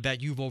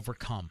that you've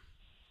overcome?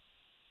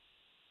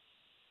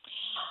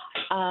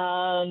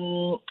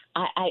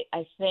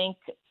 I think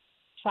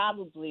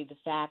probably the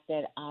fact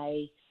that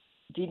I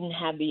didn't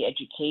have the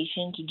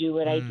education to do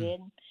what I did.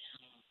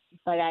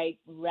 But I'd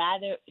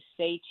rather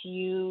say to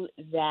you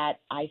that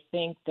I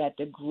think that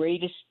the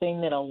greatest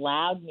thing that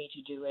allowed me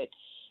to do it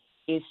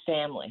is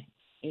family,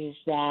 is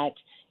that,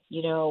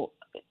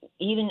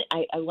 even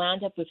I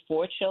wound up with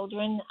 4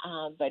 children,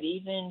 but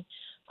even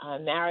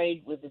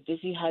married with a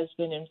busy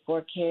husband and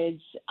 4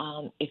 kids.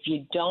 If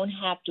you don't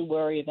have to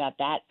worry about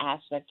that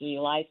aspect of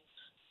your life,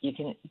 you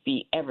can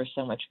be ever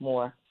so much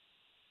more,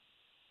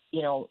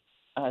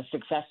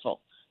 successful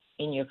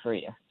in your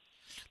career.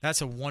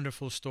 That's a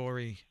wonderful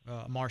story,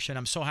 Marsha, and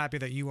I'm so happy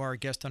that you are a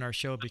guest on our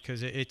show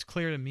because it's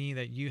clear to me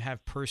that you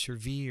have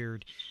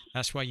persevered.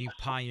 That's why you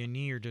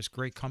pioneered this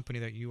great company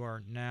that you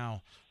are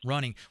now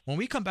running. When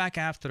we come back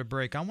after the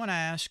break, I want to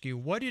ask you,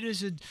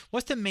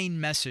 what's the main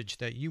message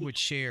that you would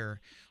share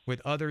with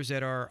others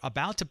that are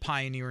about to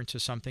pioneer into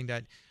something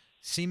that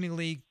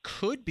seemingly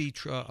could be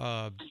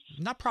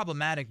not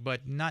problematic,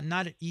 but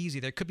not easy.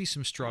 There could be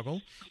some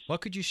struggle.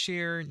 What could you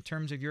share in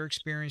terms of your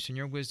experience and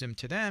your wisdom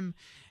to them?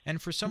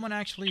 And for someone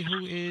actually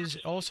who is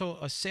also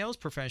a sales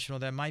professional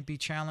that might be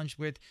challenged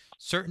with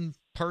certain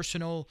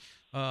personal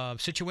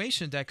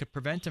situations that could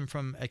prevent them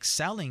from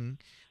excelling.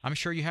 I'm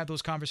sure you have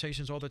those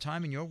conversations all the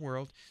time in your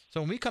world.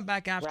 So when we come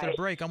back after the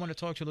break, I want to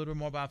talk to you a little bit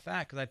more about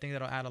that because I think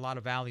that'll add a lot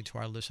of value to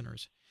our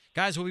listeners.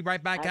 Guys, we'll be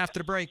right back after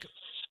the break.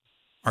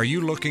 Are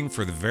you looking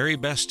for the very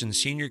best in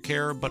senior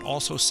care, but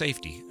also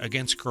safety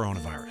against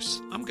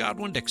coronavirus? I'm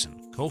Godwin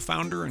Dixon,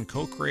 co-founder and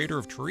co-creator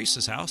of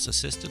Teresa's House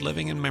Assisted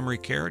Living and Memory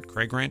Care at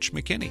Craig Ranch,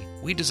 McKinney.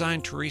 We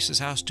designed Teresa's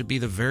House to be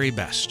the very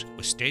best,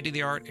 with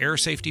state-of-the-art air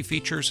safety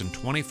features and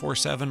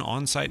 24/7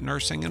 on-site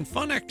nursing and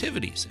fun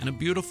activities in a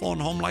beautiful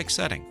and home-like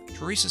setting.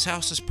 Teresa's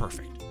House is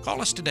perfect. Call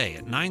us today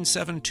at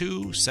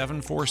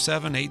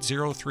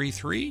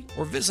 972-747-8033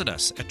 or visit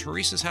us at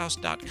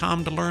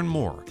teresashouse.com to learn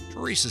more.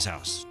 Teresa's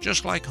House,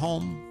 just like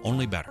home,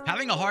 only better.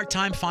 Having a hard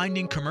time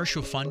finding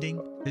commercial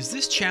funding? Is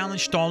this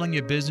challenge stalling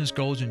your business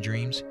goals and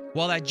dreams?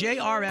 Well, at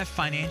JRF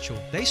Financial,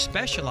 they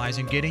specialize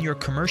in getting your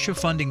commercial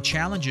funding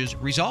challenges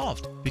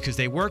resolved because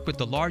they work with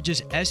the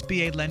largest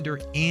SBA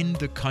lender in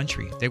the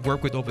country. They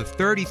work with over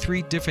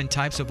 33 different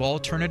types of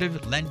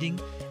alternative lending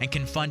and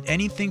can fund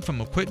anything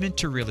from equipment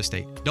to real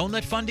estate. Don't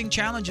let funding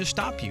challenges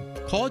stop you.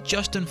 Call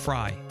Justin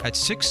Fry at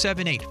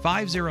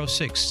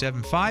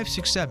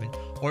 678-506-7567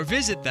 or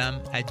visit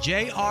them at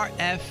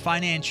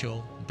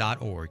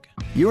jrffinancial.org.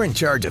 You're in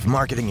charge of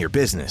marketing your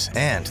business,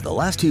 and the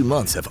last 2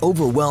 months have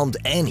overwhelmed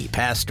any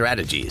past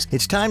strategies.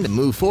 It's time to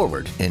move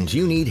forward, and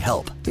you need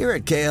help. Here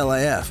at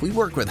KLIF, we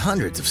work with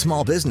hundreds of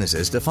small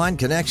businesses to find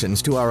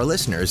connections to our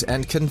listeners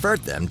and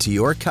convert them to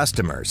your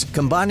customers.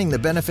 Combining the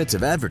benefits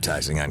of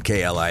advertising on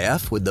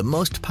KLIF with the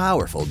most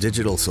powerful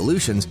digital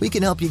solutions, we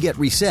can help you get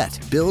reset,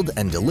 build,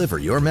 and deliver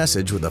your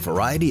message with a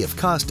variety of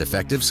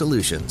cost-effective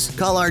solutions.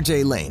 Call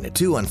RJ Lane at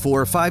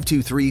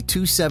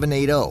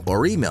 214-523-2780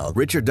 or email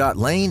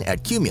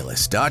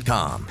richard.lane@cumulus.com.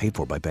 Paid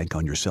for by Bank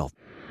on Yourself.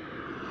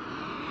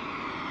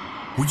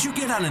 Would you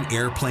get on an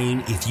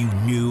airplane if you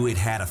knew it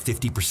had a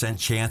 50%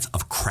 chance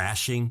of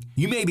crashing?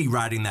 You may be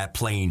riding that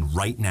plane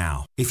right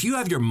now. If you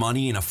have your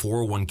money in a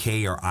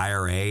 401k or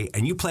IRA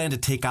and you plan to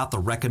take out the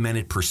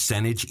recommended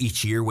percentage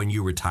each year when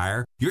you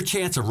retire, your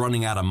chance of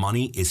running out of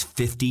money is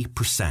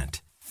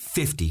 50%.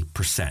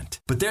 50%.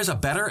 But there's a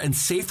better and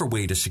safer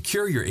way to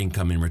secure your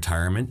income in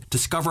retirement.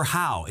 Discover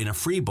how in a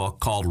free book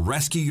called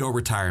Rescue Your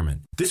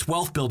Retirement. This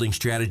wealth building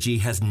strategy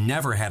has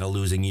never had a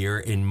losing year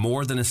in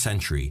more than a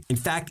century. In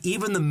fact,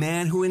 even the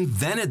man who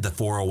invented the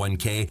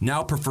 401k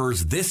now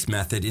prefers this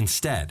method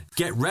instead.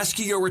 Get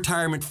Rescue Your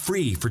Retirement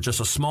free for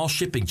just a small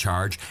shipping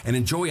charge and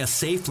enjoy a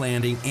safe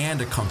landing and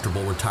a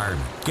comfortable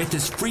retirement. Get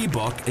this free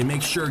book and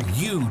make sure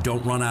you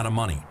don't run out of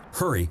money.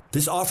 Hurry,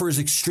 this offer is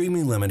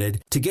extremely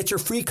limited. To get your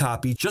free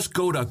copy, just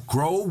go to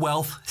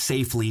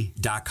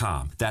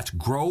growwealthsafely.com. That's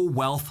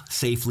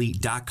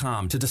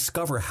growwealthsafely.com to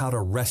discover how to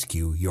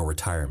rescue your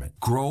retirement.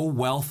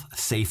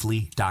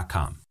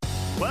 growwealthsafely.com.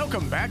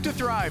 Welcome back to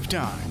Thrive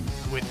Time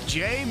with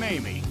Jay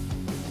Maymi.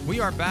 We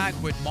are back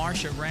with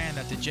Marsha Rand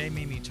at the Jay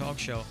Maymi Talk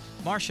Show.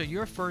 Marsha,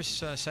 your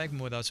first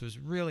segment with us was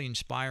really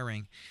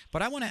inspiring.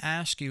 But I want to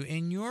ask you,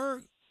 in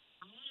your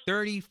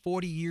 30,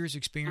 40 years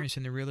experience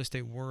in the real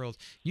estate world,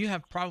 you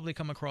have probably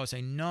come across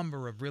a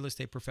number of real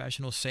estate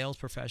professionals, sales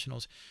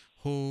professionals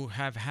who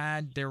have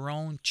had their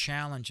own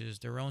challenges,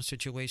 their own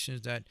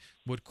situations that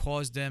would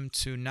cause them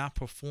to not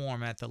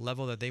perform at the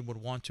level that they would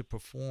want to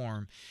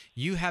perform.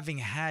 You having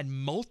had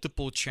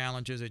multiple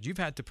challenges that you've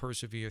had to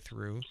persevere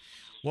through,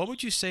 what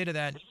would you say to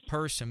that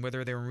person,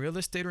 whether they're in real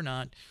estate or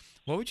not?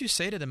 What would you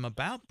say to them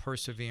about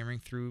persevering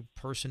through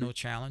personal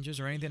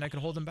challenges or anything that could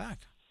hold them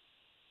back?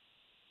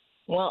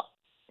 Well,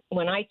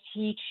 when I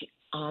teach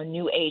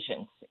new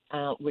agents,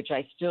 which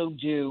I still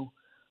do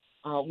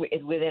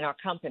within our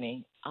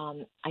company,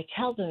 I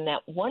tell them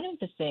that one of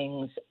the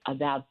things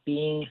about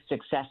being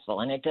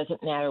successful, and it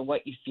doesn't matter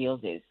what your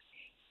field is,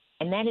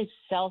 and that is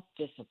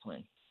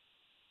self-discipline.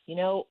 You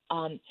know,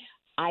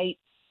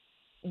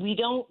 we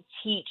don't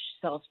teach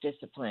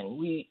self-discipline.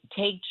 We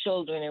take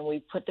children and we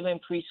put them in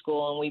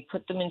preschool and we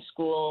put them in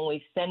school and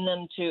we send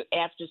them to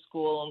after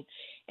school.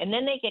 And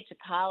then they get to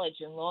college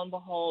and lo and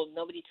behold,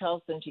 nobody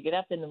tells them to get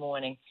up in the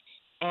morning.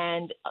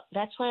 And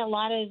that's why a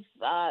lot of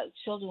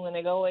children, when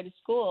they go away to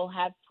school,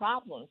 have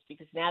problems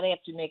because now they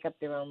have to make up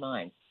their own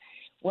minds.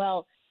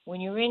 Well, when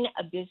you're in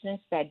a business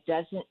that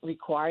doesn't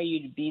require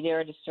you to be there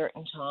at a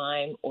certain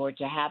time or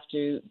to have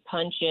to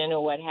punch in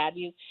or what have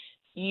you,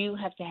 you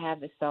have to have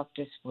the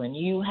self-discipline.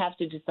 You have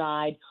to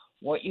decide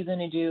what you're going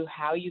to do,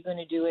 how you're going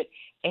to do it.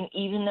 And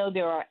even though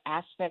there are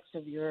aspects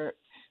of your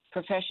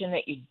profession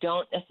that you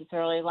don't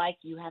necessarily like,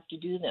 you have to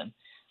do them.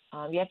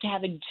 You have to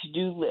have a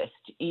to-do list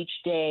each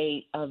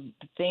day of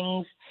the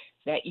things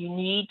that you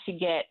need to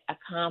get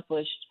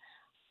accomplished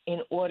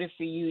in order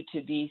for you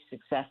to be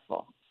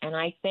successful. And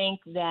I think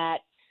that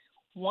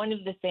one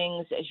of the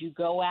things as you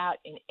go out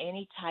in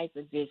any type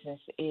of business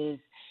is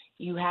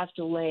you have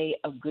to lay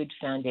a good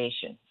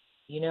foundation.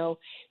 You know,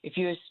 if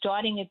you're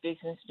starting a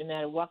business, no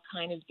matter what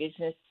kind of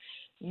business,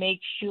 make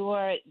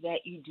sure that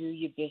you do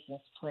your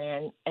business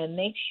plan and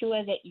make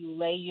sure that you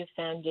lay your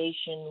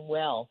foundation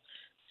well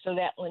so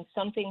that when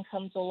something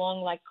comes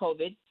along like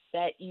COVID,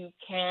 that you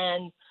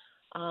can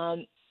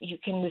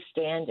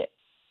withstand it.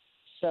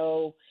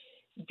 So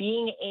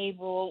being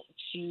able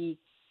to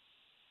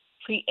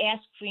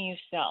ask for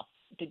yourself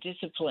the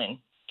discipline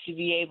to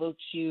be able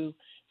to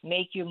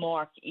make your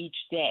mark each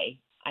day,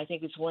 I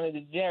think is one of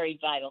the very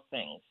vital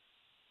things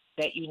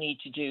that you need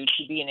to do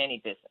to be in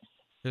any business.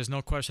 There's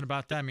no question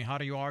about that. I mean, how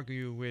do you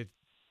argue with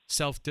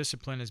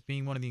self-discipline as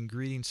being one of the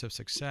ingredients of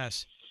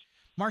success?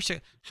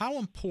 Marsha, how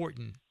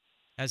important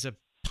as a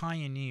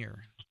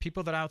pioneer,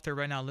 people that are out there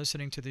right now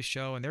listening to this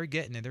show and they're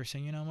getting it, they're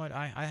saying, you know what,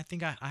 I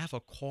think I have a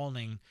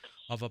calling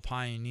of a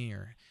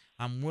pioneer.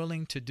 I'm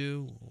willing to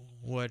do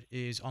what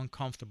is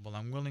uncomfortable.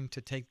 I'm willing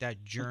to take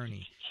that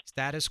journey.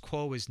 Status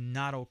quo is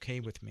not okay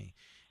with me.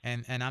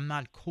 And I'm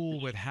not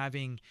cool with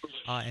having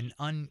an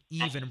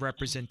uneven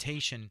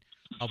representation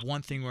of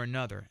one thing or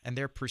another. And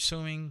they're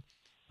pursuing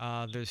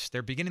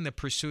they're beginning the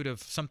pursuit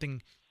of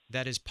something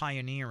that is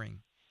pioneering.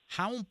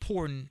 How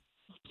important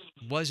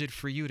was it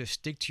for you to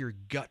stick to your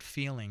gut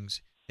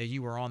feelings that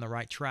you were on the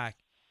right track,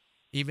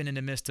 even in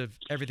the midst of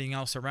everything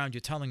else around you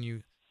telling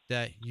you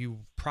that you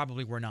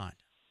probably were not?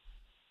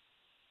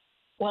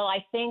 Well,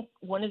 I think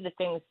one of the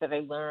things that I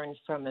learned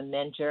from a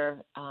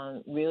mentor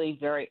really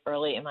very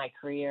early in my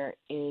career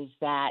is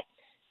that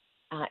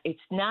it's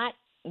not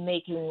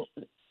making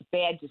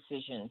bad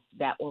decisions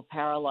that will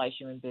paralyze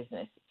you in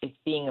business. It's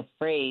being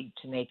afraid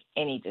to make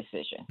any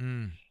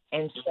decision.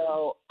 And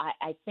so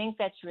I think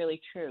that's really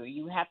true.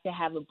 You have to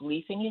have a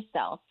belief in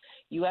yourself.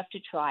 You have to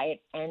try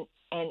it.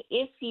 And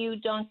if you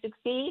don't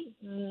succeed,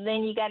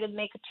 then you got to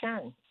make a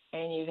turn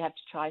and you have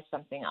to try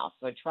something else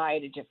or try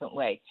it a different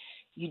way.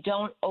 You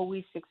don't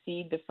always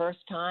succeed the first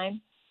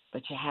time,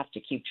 but you have to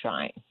keep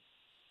trying.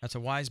 That's a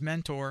wise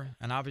mentor,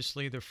 and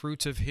obviously the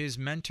fruits of his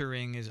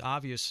mentoring is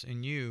obvious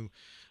in you.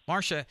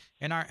 Marsha,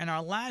 in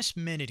our last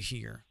minute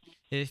here,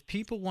 if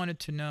people wanted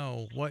to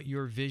know what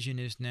your vision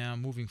is now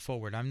moving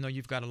forward, I know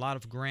you've got a lot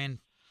of grand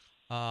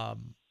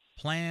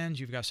plans.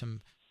 You've got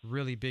some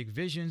really big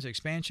visions,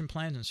 expansion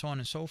plans, and so on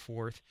and so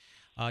forth.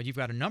 You've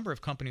got a number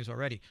of companies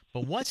already.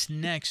 But what's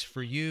next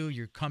for you,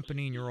 your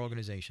company, and your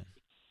organization?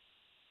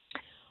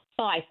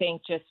 Well, I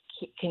think just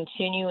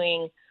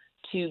continuing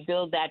to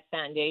build that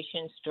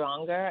foundation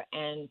stronger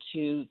and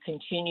to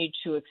continue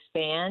to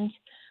expand,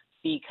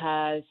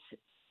 because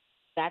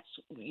that's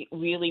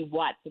really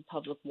what the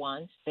public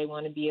wants. They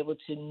want to be able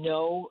to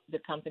know the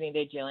company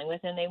they're dealing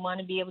with, and they want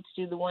to be able to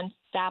do the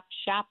one-stop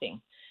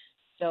shopping.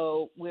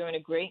 So we're in a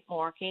great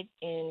market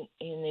in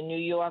the New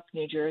York,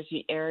 New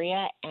Jersey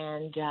area,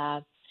 and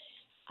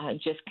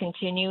just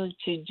continue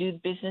to do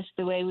business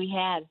the way we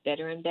have,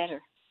 better and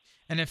better.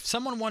 And if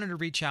someone wanted to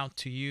reach out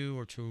to you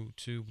or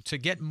to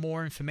get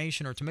more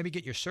information or to maybe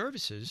get your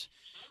services,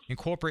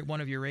 incorporate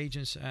one of your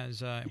agents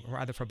as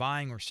either for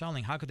buying or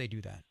selling, how could they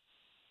do that?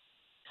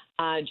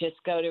 Just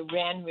go to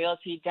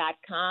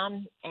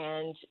ranrealty.com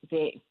and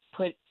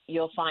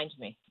you'll find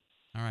me.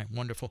 All right,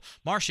 wonderful.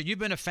 Marsha, you've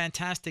been a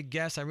fantastic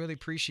guest. I really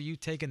appreciate you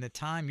taking the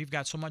time. You've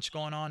got so much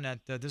going on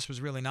that this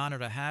was really an honor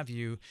to have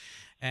you.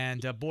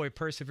 And boy,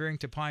 persevering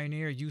to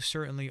pioneer, you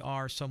certainly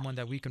are someone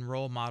that we can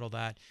role model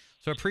that.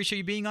 So I appreciate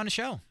you being on the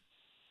show.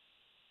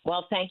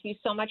 Well, thank you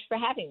so much for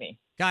having me.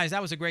 Guys,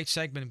 that was a great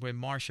segment with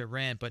Marsha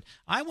Rand, but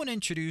I want to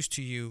introduce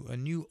to you a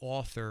new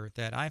author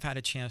that I've had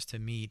a chance to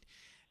meet.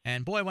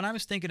 And boy, when I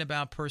was thinking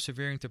about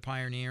persevering to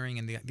pioneering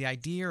and the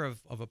idea of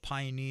a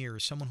pioneer,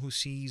 someone who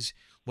sees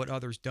what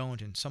others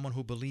don't and someone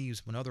who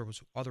believes when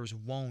others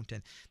won't,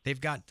 and they've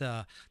got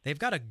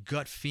a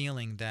gut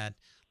feeling that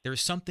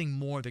there's something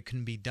more that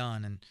can be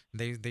done, and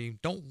they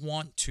don't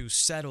want to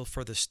settle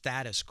for the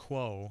status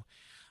quo.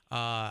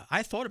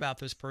 I thought about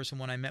this person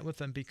when I met with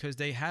them because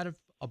they had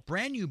a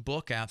brand new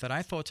book out that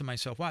I thought to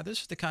myself, wow,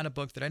 this is the kind of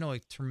book that I know a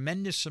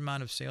tremendous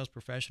amount of sales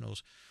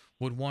professionals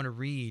would want to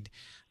read.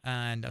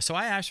 And so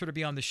I asked her to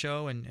be on the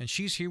show, and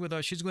she's here with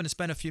us. She's going to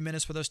spend a few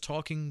minutes with us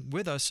talking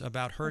with us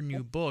about her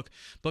new book.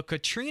 But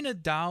Katrina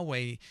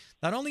Dalway,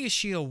 not only is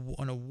she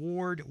an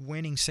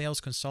award-winning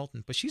sales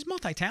consultant, but she's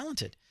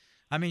multi-talented.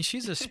 I mean,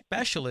 she's a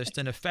specialist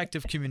in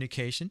effective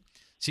communication.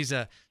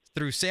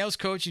 Through sales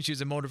coaching,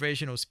 she's a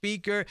motivational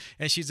speaker,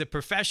 and she's a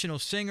professional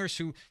singer.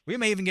 So we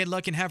may even get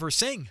lucky and have her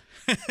sing.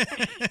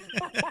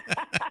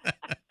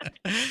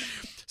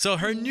 So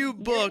her new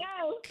book,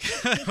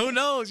 who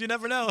knows? You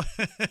never know.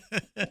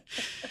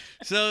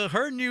 So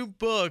her new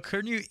book,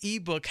 her new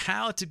ebook,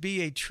 How to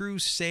Be a True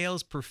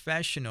Sales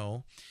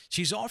Professional,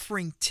 she's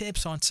offering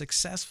tips on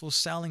successful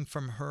selling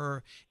from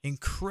her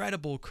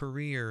incredible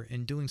career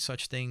in doing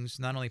such things,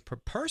 not only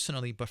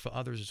personally, but for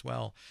others as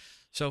well.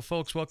 So,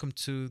 folks, welcome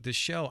to the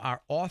show,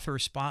 our author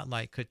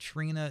spotlight,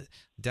 Katrina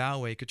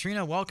Doway.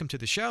 Katrina, welcome to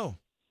the show.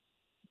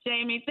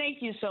 Jamie, thank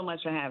you so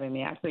much for having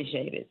me. I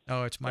appreciate it.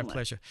 Oh, it's my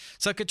pleasure.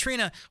 So,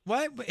 Katrina,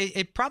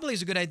 it probably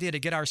is a good idea to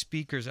get our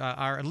speakers,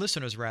 our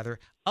listeners rather,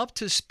 up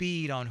to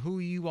speed on who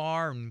you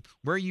are and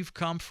where you've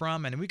come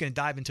from, and we can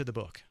dive into the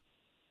book.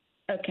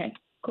 Okay,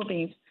 cool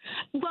beans.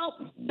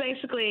 Well,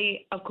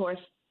 basically, of course,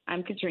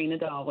 I'm Katrina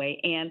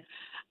Doway, and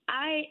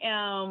I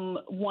am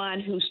one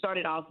who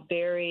started off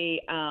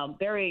very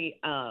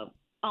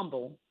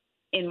humble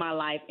in my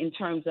life in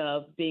terms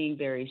of being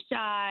very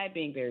shy,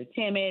 being very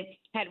timid,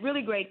 had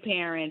really great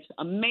parents,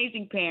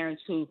 amazing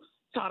parents who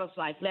taught us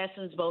life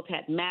lessons, both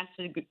had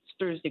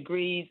master's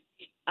degrees.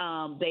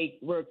 They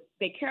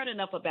cared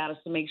enough about us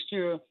to make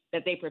sure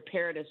that they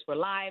prepared us for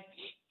life.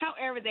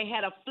 However, they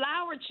had a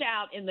flower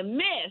child in the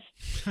midst.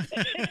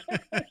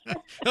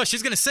 Oh,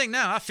 she's going to sing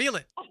now. I feel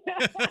it.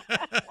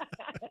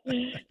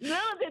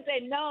 Little did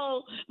they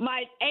know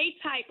my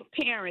A-type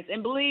parents,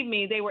 and believe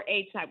me, they were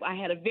A-type. I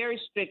had a very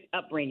strict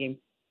upbringing.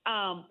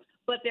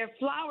 But their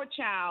flower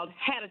child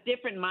had a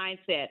different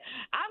mindset.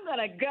 I'm going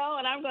to go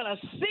and I'm going to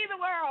see the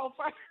world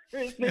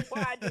first before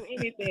I do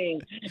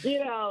anything.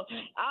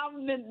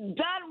 I'm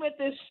done with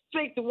this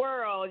strict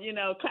world,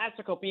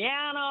 classical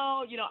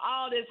piano,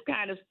 all this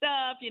kind of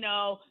stuff.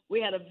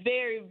 We had a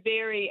very,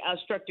 very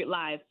structured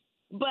life.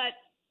 But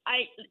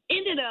I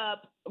ended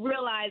up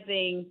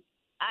realizing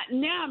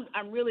now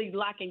I'm really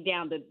locking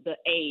down the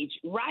age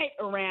right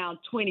around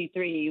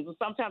 23.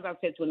 Sometimes I've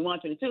said 21,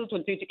 22,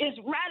 23. It's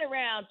right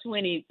around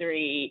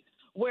 23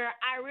 where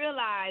I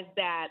realized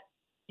that,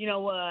 you know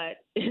what,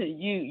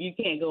 you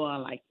can't go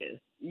on like this.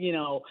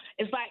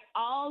 It's like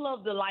all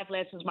of the life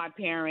lessons my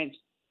parents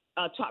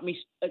taught me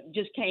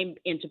just came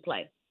into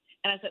play.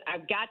 And I said,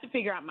 I've got to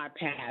figure out my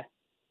path.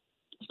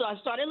 So I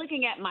started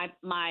looking at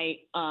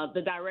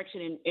the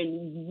direction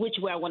in which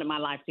way I wanted my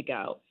life to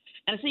go.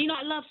 And I said,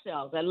 I love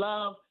sales. I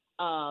love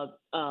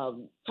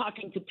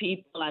talking to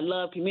people. I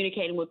love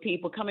communicating with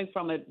people, coming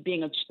from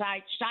being a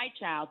shy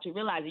child to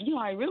realizing,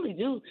 I really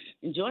do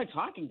enjoy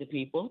talking to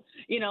people.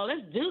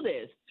 Let's do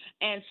this.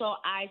 And so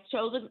I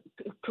chose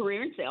a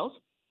career in sales.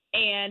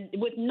 And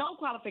with no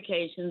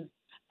qualifications,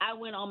 I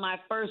went on my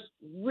first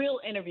real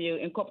interview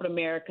in corporate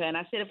America. And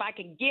I said, if I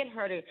could get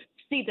her to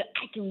see that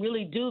I can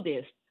really do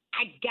this,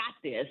 I got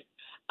this,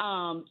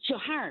 she'll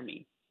hire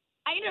me.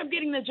 I ended up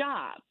getting the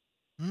job.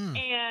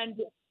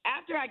 And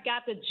after I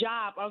got the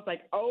job, I was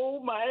like,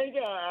 oh, my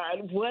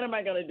God, what am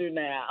I going to do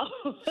now?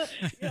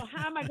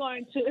 How am I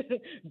going to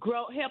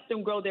help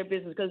them grow their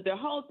business? Because their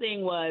whole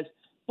thing was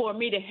for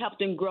me to help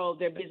them grow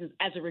their business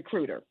as a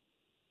recruiter.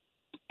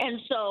 And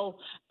so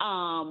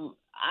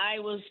I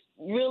was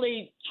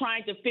really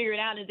trying to figure it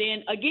out. And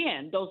then,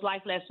 again, those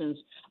life lessons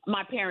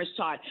my parents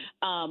taught,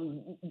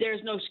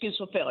 there's no excuse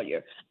for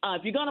failure.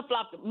 If you're going to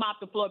mop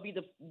the floor, be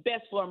the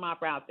best floor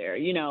mopper out there.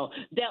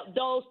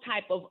 Those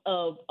type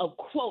of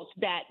quotes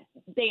that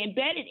they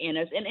embedded in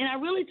us. And I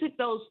really took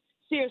those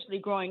seriously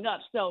growing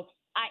up. So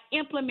I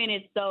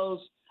implemented those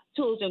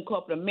tools in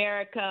corporate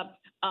America,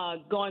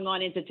 going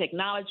on into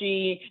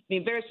technology,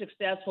 being very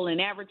successful in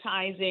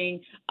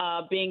advertising,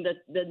 being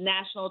the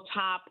national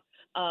top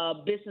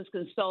business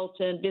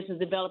consultant, business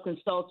development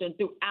consultant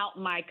throughout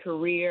my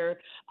career,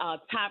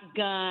 Top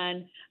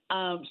Gun.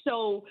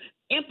 So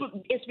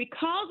it's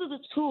because of the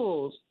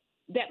tools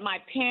that my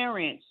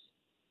parents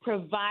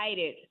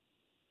provided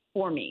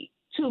for me,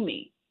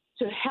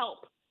 to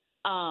help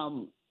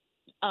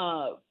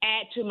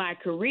add to my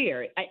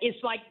career.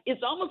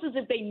 It's almost as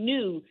if they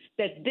knew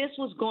that this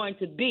was going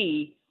to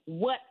be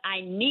what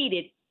I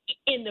needed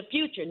in the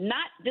future.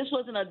 This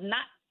wasn't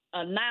not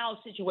a now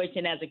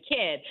situation as a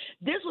kid.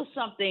 This was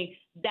something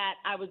that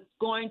I was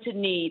going to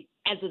need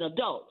as an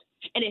adult.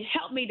 And it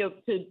helped me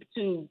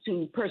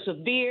to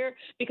persevere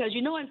because,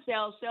 in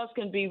sales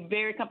can be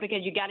very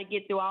complicated. You got to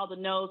get through all the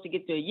no's to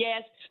get to a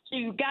yes. So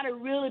you got to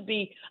really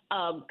be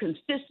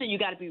consistent. You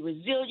got to be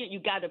resilient. You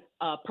got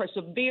to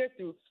persevere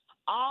through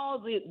all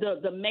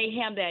the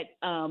mayhem that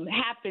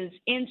happens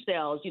in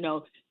sales,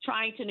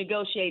 trying to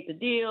negotiate the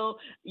deal,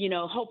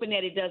 hoping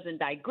that it doesn't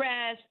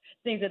digress,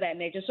 things of that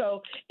nature.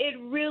 So it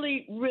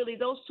really, really,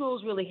 those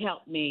tools really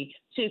helped me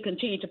to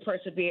continue to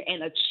persevere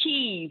and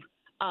achieve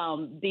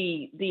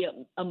the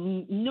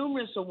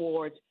numerous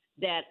awards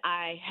that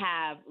I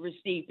have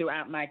received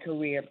throughout my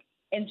career.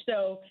 And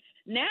so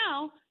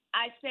now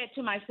I said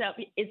to myself,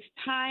 it's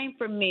time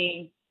for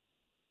me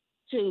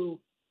to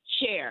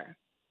share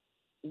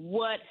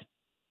what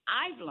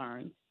I've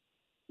learned,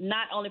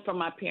 not only from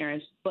my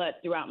parents, but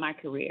throughout my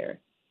career,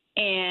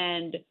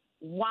 and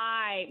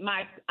why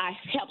I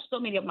helped so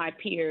many of my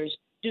peers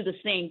do the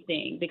same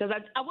thing, because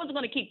I wasn't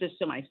going to keep this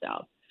to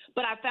myself.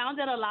 But I found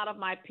that a lot of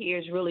my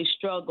peers really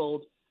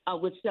struggled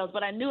with sales,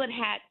 but I knew it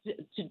had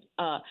to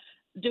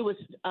do with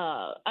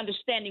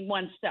understanding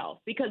oneself.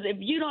 Because if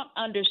you don't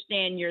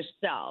understand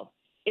yourself,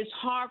 it's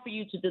hard for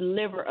you to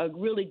deliver a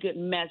really good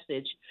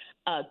message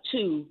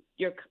to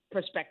your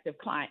prospective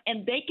client,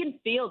 and they can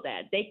feel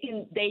that.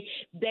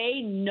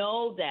 They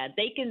know that.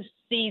 They can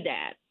see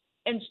that.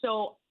 And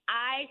so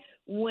I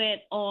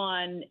went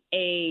on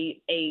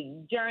a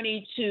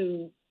journey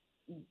to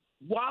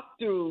walk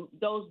through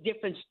those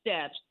different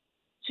steps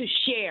to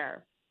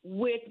share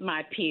with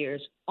my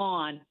peers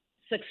on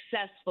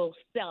successful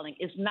selling.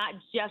 It's not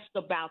just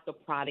about the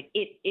product.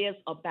 It is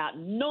about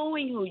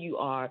knowing who you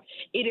are.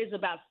 It is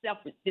about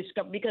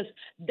self-discovery, because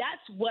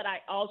that's what I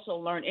also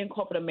learned in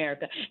corporate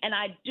America. And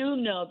I do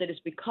know that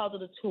it's because of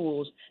the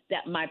tools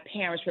that my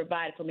parents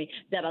provided for me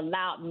that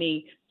allowed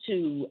me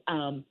to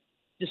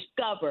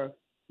discover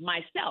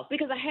myself,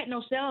 because I had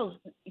no sales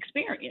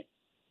experience.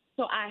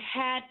 So I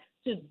had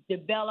to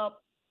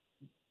develop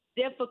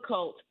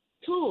difficult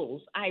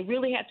tools. I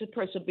really had to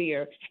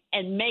persevere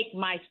and make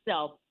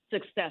myself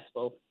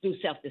successful through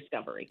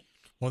self-discovery.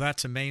 Well,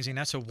 that's amazing.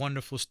 That's a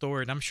wonderful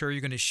story, and I'm sure you're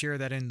going to share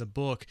that in the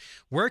book.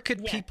 Where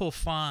could people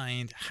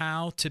find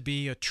how to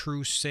be a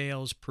true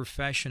sales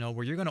professional,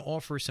 where you're going to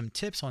offer some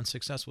tips on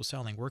successful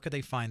selling? Where could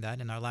they find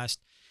that in our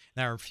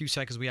few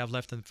seconds we have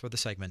left for the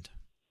segment?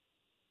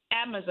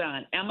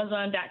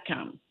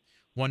 Amazon.com.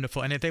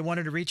 Wonderful. And if they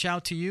wanted to reach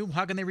out to you,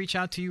 how can they reach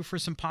out to you for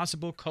some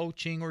possible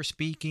coaching or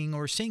speaking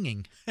or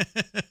singing?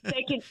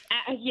 They can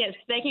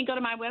go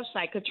to my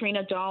website,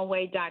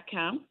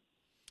 KatrinaDalway.com.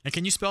 And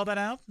can you spell that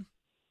out?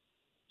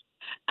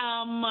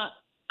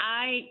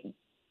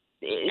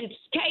 It's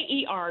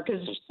K-E-R,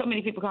 because so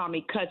many people call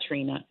me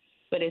Katrina,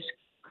 but it's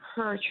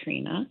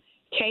Katrina,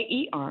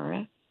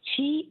 KERTRINADAUWAY.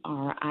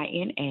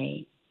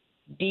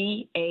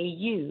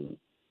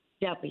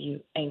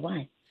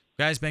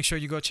 Guys, make sure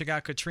you go check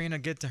out Katrina,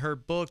 get to her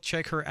book,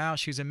 check her out.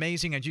 She's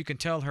amazing. As you can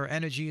tell, her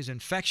energy is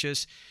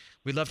infectious.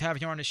 We love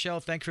having you on the show.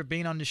 Thanks for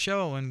being on the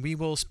show, and we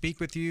will speak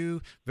with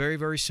you very,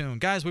 very soon.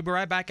 Guys, we'll be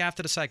right back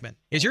after the segment.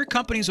 Is your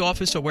company's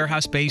office or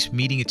warehouse space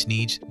meeting its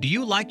needs? Do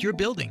you like your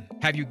building?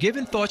 Have you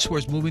given thoughts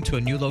towards moving to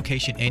a new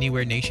location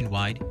anywhere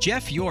nationwide?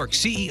 Jeff York,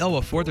 CEO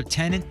of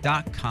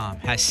ForTheTenant.com,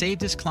 has saved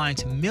his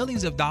clients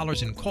millions of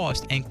dollars in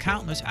cost and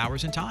countless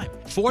hours in time.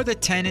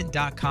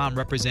 ForTheTenant.com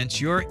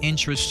represents your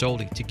interest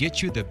solely to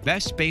get you the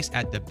best space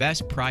at the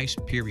best price,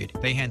 period.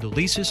 They handle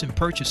leases and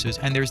purchases,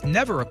 and there's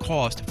never a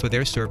cost for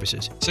their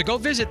services. So go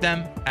visit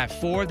them at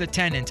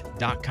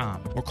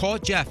ForTheTenant.com or call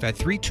Jeff at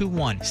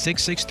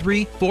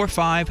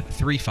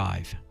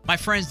 321-663-4535. My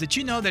friends, did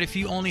you know that if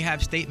you only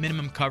have state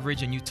minimum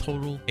coverage and you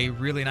total a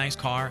really nice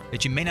car,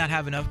 that you may not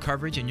have enough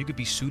coverage and you could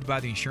be sued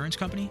by the insurance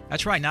company?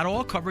 That's right, not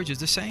all coverage is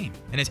the same.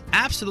 And it's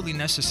absolutely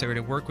necessary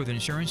to work with an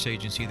insurance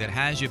agency that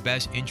has your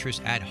best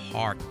interests at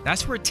heart.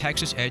 That's where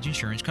Texas Edge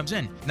Insurance comes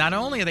in. Not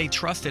only are they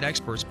trusted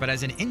experts, but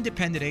as an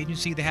independent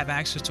agency, they have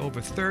access to over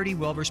 30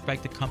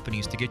 well-respected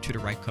companies to get you the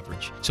right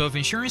coverage. So if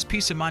insurance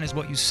peace of mind is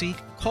what you seek,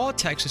 call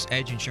Texas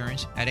Edge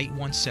Insurance at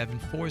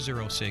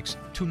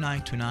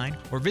 817-406-2929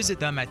 or visit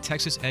them at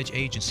TexasEdgeAgency.com.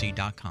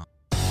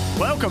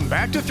 Welcome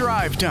back to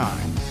Thrive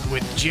Time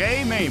with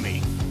Jay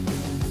Maymi.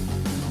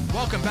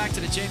 Welcome back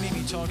to the Jay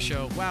Maymi Talk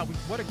Show. Wow,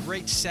 what a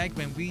great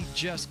segment we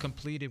just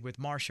completed with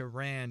Marsha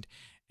Rand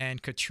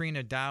and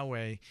Katrina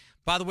Dalway.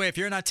 By the way, if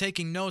you're not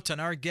taking notes on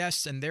our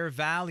guests and their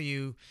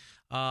value,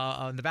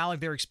 on the value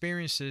of their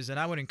experiences, and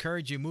I would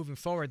encourage you moving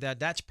forward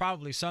that's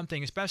probably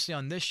something, especially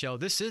on this show.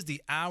 This is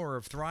the hour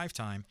of Thrive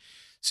Time.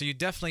 So you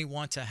definitely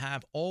want to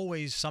have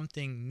always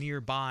something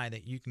nearby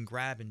that you can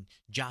grab and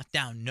jot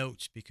down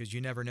notes, because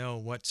you never know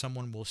what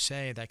someone will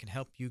say that can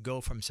help you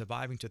go from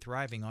surviving to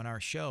thriving on our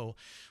show,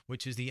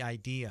 which is the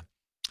idea.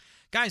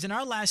 Guys, in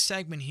our last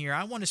segment here,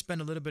 I want to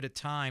spend a little bit of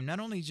time not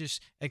only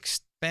just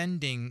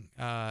expanding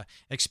the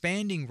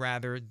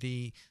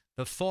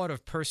thought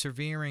of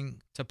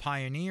persevering to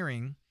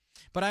pioneering,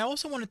 but I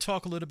also want to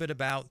talk a little bit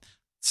about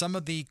some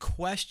of the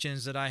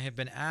questions that I have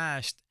been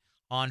asked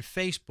on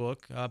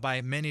Facebook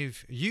by many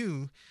of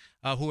you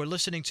who are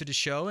listening to the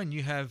show, and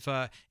you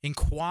have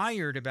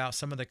inquired about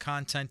some of the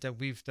content that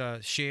we've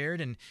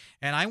shared. And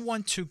I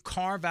want to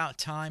carve out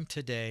time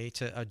today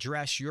to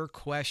address your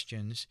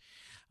questions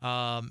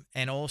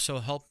and also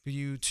help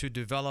you to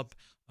develop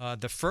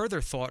the further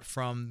thought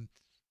from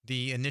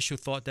the initial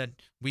thought that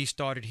we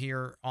started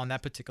here on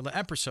that particular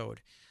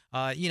episode.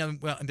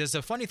 There's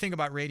a funny thing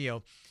about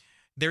radio.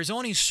 There's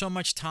only so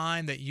much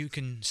time that you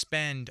can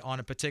spend on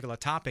a particular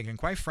topic. And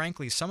quite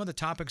frankly, some of the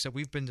topics that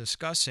we've been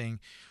discussing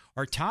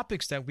are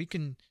topics that we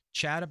can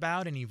chat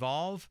about and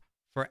evolve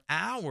for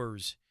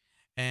hours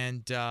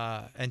and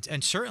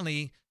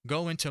certainly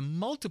go into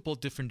multiple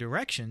different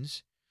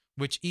directions,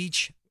 which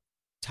each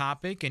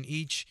topic and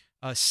each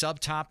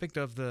subtopic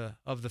of the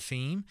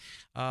theme.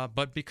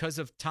 But because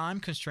of time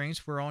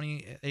constraints, we're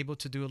only able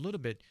to do a little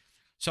bit.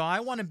 So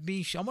I want to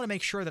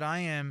make sure that I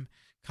am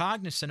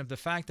cognizant of the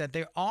fact that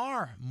there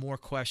are more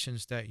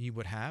questions that you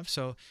would have.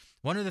 So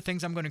one of the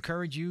things I'm going to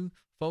encourage you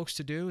folks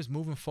to do is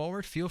moving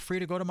forward, feel free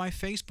to go to my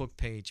Facebook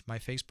page. My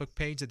Facebook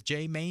page is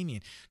J Maymi,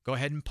 and go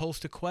ahead and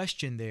post a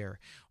question there.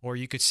 Or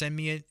you could send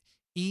me an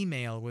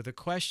email with a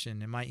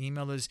question, and my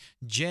email is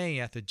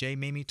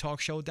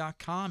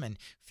j@thejmaymitalkshow.com, and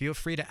feel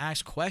free to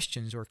ask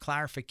questions or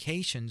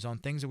clarifications on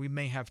things that we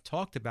may have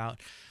talked about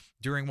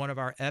during one of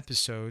our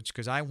episodes,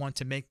 because I want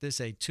to make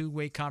this a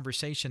two-way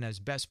conversation as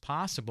best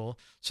possible,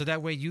 so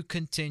that way you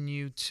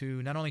continue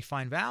to not only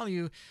find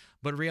value,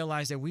 but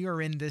realize that we are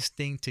in this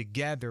thing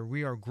together.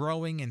 We are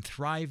growing and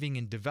thriving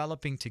and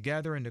developing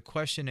together. And the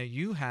question that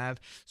you have,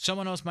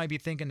 someone else might be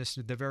thinking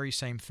the very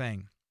same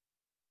thing.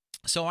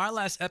 So our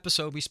last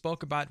episode, we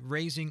spoke about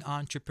raising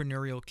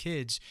entrepreneurial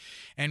kids.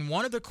 And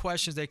one of the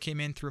questions that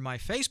came in through my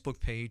Facebook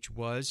page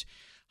was,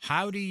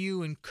 how do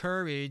you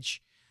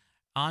encourage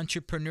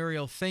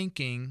entrepreneurial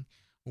thinking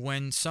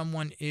when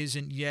someone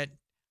hasn't yet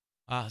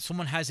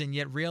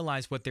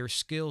realized what their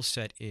skill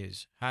set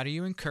is? How do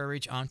you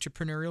encourage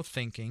entrepreneurial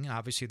thinking?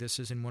 Obviously, this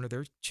is in one of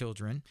their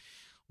children,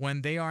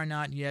 when they are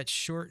not yet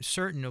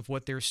certain of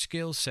what their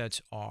skill sets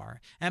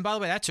are. And by the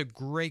way, that's a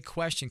great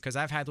question, because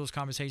I've had those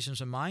conversations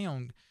with my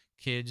own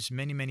kids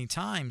many, many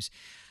times.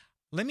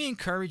 Let me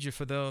encourage you,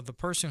 for the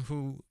person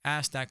who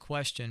asked that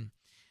question,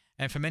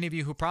 and for many of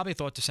you who probably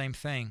thought the same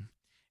thing.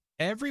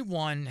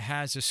 Everyone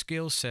has a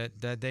skill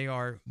set that they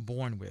are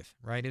born with,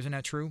 right? Isn't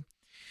that true?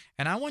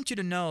 And I want you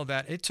to know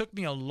that it took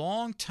me a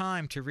long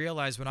time to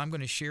realize what I'm going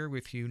to share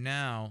with you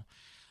now.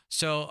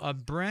 So a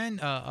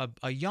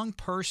young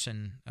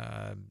person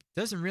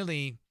doesn't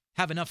really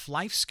have enough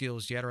life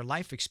skills yet, or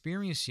life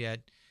experience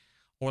yet,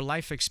 or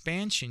life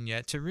expansion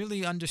yet, to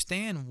really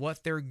understand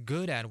what they're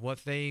good at,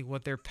 what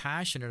they're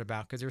passionate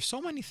about, because there's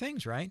so many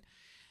things, right?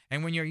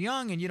 And when you're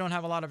young and you don't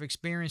have a lot of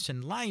experience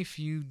in life,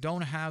 you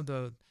don't have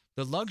the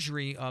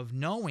luxury of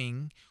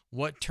knowing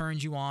what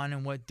turns you on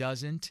and what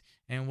doesn't,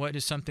 and what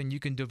is something you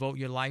can devote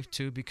your life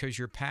to because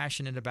you're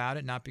passionate about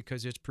it, not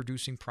because it's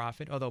producing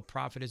profit, although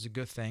profit is a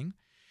good thing.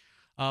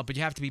 But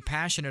you have to be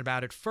passionate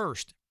about it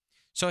first.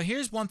 So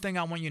here's one thing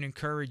I want you to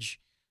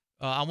encourage.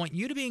 I want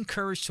you to be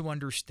encouraged to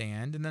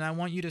understand, and then I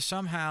want you to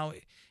somehow,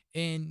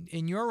 in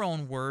your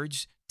own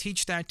words,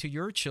 teach that to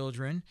your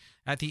children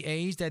at the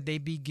age that they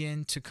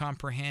begin to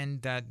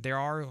comprehend that there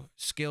are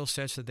skill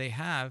sets that they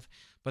have,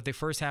 but they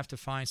first have to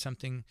find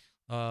something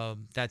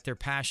that they're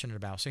passionate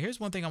about. So here's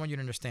one thing I want you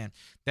to understand,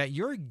 that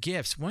your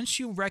gifts, once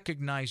you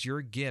recognize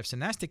your gifts,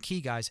 and that's the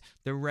key, guys,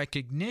 the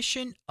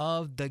recognition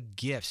of the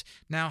gifts.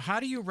 Now,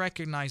 how do you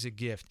recognize a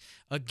gift?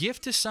 A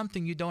gift is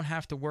something you don't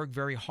have to work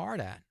very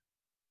hard at.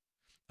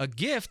 A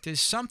gift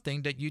is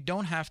something that you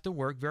don't have to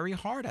work very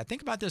hard at.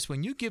 Think about this.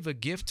 When you give a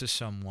gift to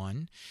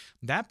someone,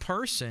 that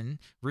person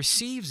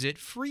receives it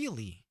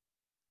freely.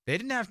 They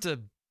didn't have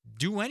to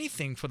do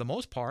anything for the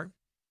most part.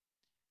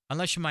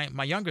 Unless you're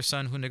my younger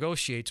son, who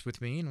negotiates with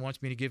me and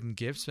wants me to give him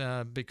gifts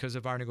because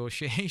of our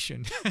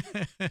negotiation.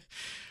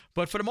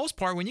 But for the most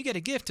part, when you get a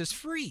gift, it's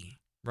free,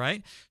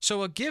 right?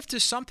 So a gift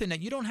is something that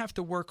you don't have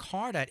to work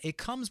hard at. It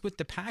comes with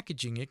the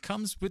packaging. It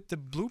comes with the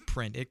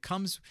blueprint. It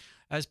comes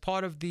as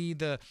part of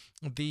the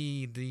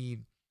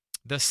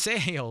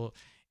sale.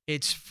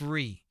 It's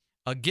free.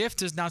 A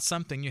gift is not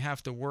something you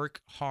have to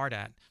work hard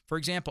at. For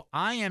example,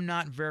 I am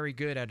not very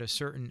good at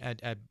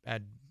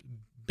at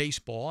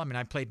baseball. I mean,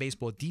 I play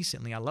baseball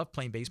decently. I love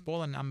playing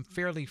baseball, and I'm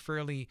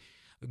fairly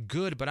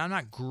good, but I'm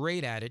not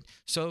great at it.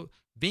 So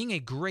being a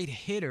great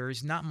hitter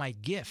is not my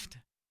gift.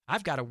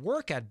 I've got to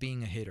work at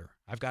being a hitter.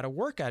 I've got to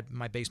work at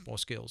my baseball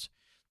skills.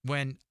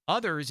 When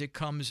others, it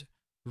comes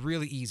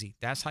really easy.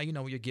 That's how you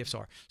know what your gifts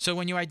are. So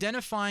when you're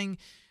identifying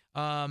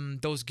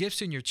those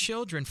gifts in your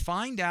children,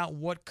 find out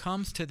what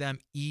comes to them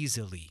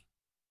easily.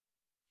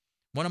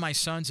 One of my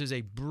sons is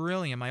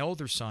my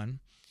older son,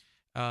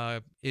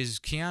 is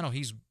Keanu.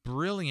 He's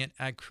brilliant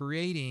at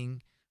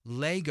creating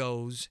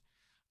Legos.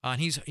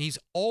 He's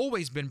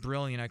always been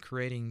brilliant at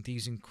creating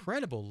these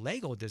incredible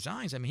Lego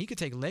designs. I mean, he could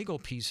take Lego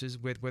pieces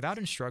without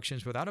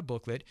instructions, without a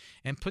booklet,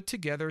 and put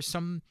together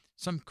some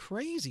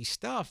crazy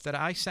stuff that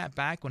I sat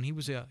back when he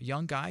was a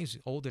young guy. He's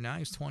older now.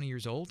 He's 20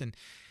 years old,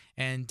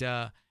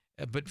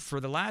 but for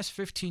the last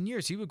 15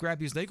 years, he would grab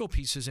these Lego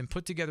pieces and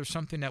put together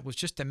something that was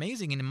just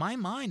amazing. And in my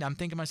mind, I'm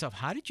thinking to myself,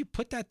 how did you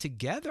put that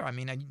together? I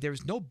mean,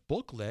 there's no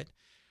booklet.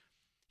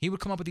 He would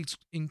come up with these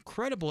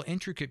incredible,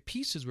 intricate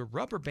pieces with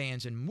rubber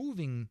bands and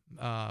moving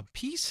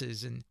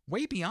pieces, and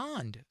way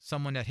beyond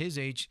someone at his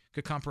age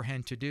could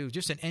comprehend to do.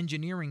 Just an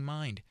engineering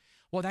mind.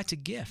 Well, that's a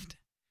gift.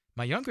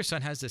 My younger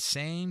son has the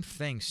same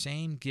thing,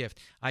 same gift.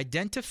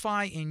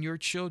 Identify in your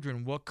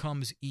children what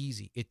comes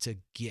easy. It's a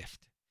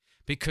gift.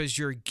 Because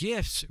your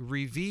gifts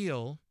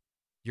reveal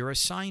your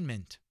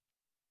assignment.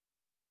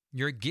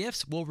 Your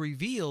gifts will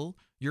reveal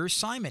your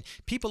assignment.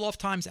 People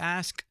oftentimes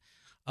ask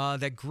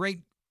that great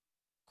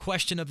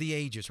question of the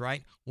ages,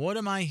 right? What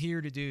am I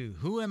here to do?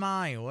 Who am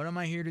I? What am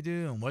I here to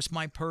do? And what's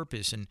my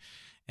purpose?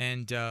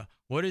 And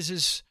what is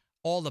this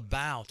all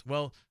about?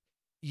 Well,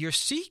 you're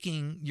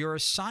seeking your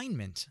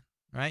assignment,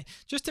 right?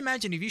 Just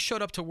imagine if you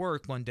showed up to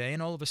work one day,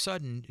 and all of a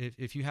sudden,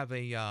 if you have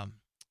a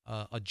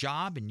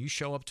job and you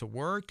show up to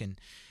work, and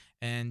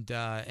And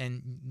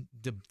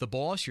the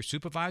boss, your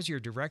supervisor, your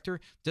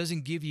director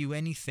doesn't give you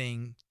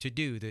anything to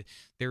do.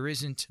 There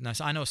isn't. Now,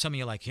 I know some of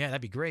you are like, yeah,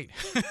 that'd be great,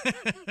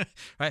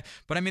 right?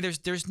 But I mean,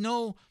 there's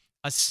no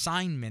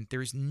assignment.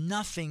 There's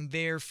nothing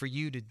there for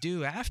you to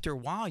do. After a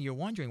while, you're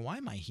wondering, why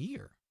am I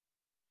here?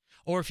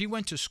 Or if you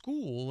went to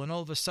school and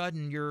all of a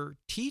sudden your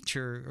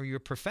teacher or your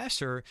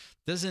professor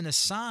doesn't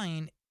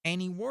assign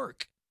any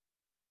work.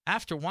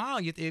 After a while,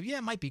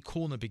 it might be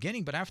cool in the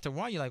beginning, but after a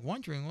while, you're like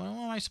wondering, well,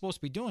 what am I supposed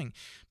to be doing?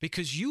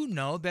 Because you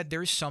know that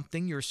there's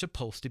something you're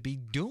supposed to be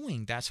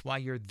doing. That's why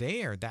you're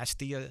there. That's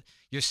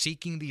you're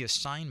seeking the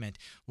assignment.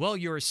 Well,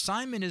 your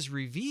assignment is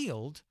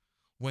revealed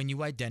when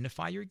you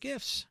identify your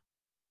gifts.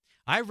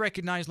 I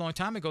recognized a long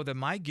time ago that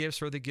my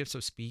gifts are the gifts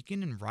of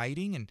speaking and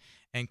writing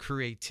and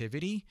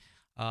creativity.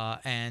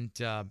 And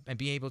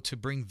be able to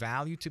bring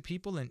value to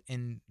people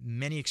in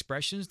many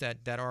expressions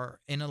that are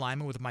in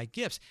alignment with my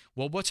gifts.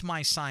 Well, what's my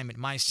assignment?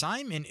 My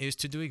assignment is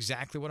to do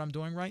exactly what I'm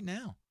doing right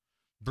now,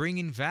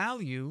 bringing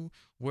value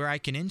where I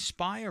can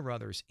inspire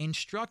others,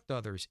 instruct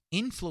others,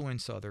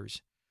 influence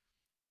others.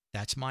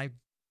 That's my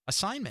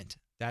assignment.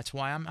 That's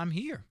why I'm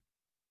here.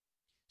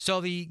 So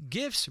the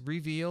gifts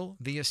reveal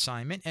the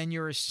assignment, and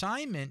your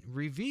assignment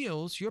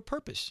reveals your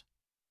purpose.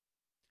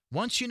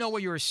 Once you know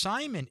what your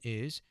assignment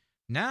is,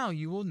 now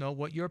you will know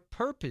what your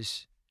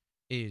purpose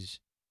is.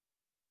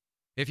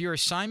 If your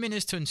assignment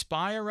is to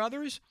inspire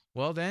others,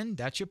 well, then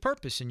that's your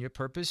purpose. And your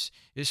purpose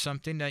is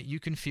something that you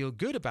can feel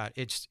good about.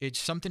 It's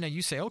something that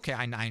you say, okay,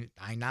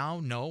 I now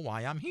know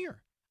why I'm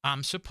here.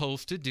 I'm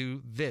supposed to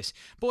do this.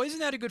 Boy, isn't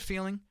that a good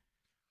feeling?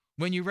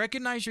 When you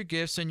recognize your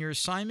gifts and your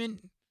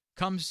assignment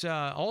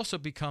also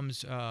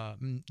becomes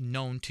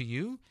known to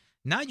you,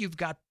 now you've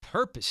got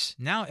purpose.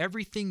 Now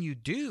everything you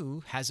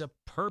do has a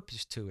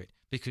purpose to it,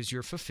 because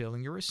you're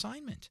fulfilling your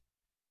assignment.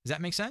 Does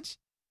that make sense?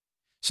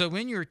 So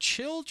when you're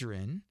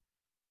children,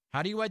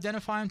 how do you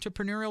identify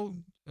entrepreneurial?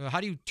 How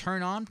do you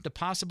turn on the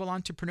possible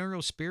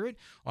entrepreneurial spirit?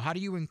 Or how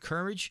do you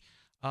encourage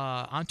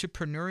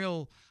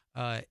entrepreneurial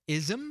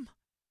ism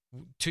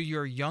to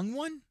your young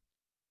one?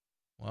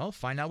 Well,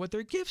 find out what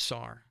their gifts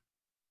are.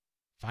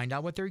 Find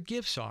out what their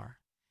gifts are.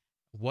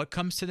 What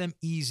comes to them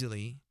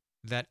easily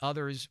that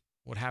others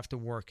would have to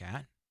work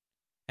at.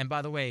 And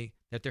by the way,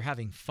 that they're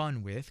having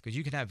fun with, because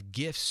you can have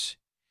gifts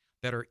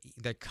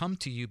that come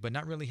to you but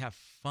not really have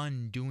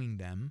fun doing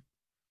them,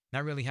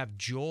 not really have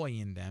joy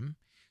in them.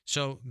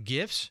 So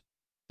gifts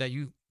that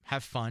you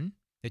have fun,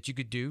 that you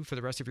could do for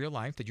the rest of your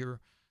life, that you're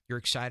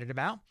excited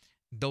about,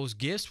 those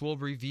gifts will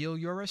reveal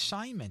your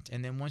assignment.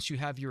 And then once you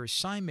have your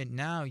assignment,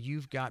 now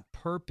you've got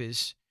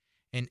purpose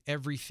in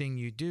everything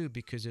you do,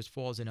 because it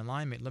falls in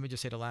alignment. Let me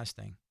just say the last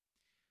thing.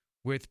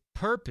 With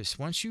purpose,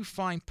 once you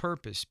find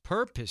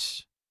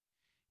purpose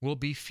will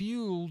be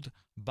fueled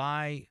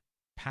by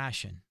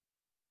passion.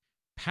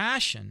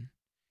 Passion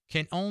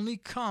can only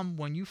come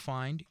when you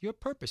find your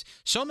purpose.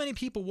 So many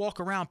people walk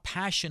around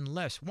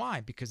passionless.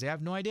 Why? Because they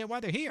have no idea why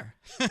they're here.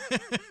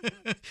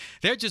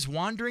 They're just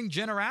wandering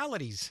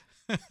generalities.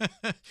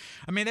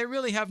 I mean, they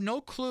really have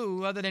no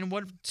clue other than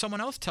what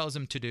someone else tells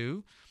them to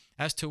do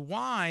as to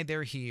why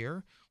they're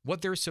here,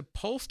 what they're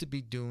supposed to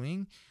be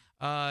doing.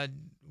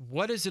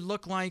 What does it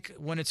look like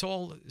when it's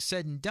all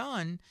said and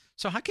done?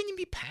 So how can you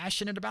be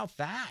passionate about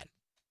that?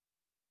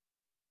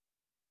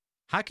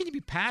 How can you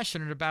be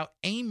passionate about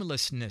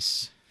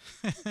aimlessness?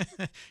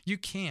 You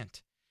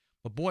can't.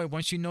 But boy,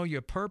 once you know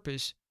your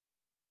purpose,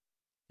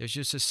 there's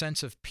just a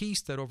sense of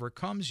peace that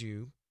overcomes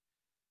you.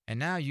 And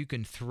now you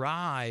can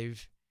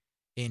thrive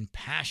in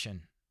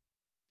passion.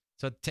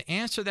 So to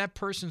answer that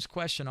person's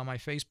question on my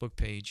Facebook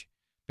page,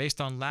 based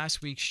on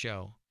last week's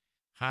show,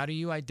 how do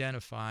you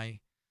identify,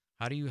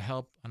 how do you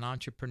help an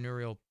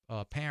entrepreneurial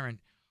parent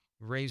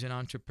raise an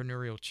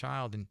entrepreneurial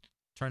child and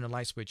turn the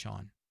light switch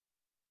on?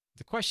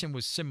 The question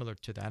was similar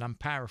to that. I'm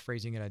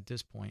paraphrasing it at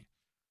this point.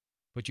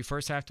 But you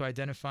first have to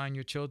identify in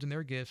your children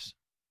their gifts,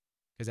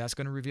 because that's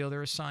going to reveal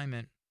their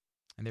assignment.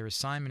 And their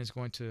assignment is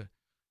going to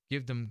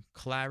give them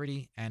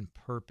clarity and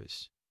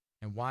purpose.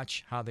 And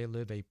watch how they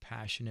live a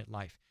passionate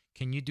life.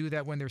 Can you do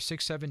that when they're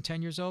 6, 7,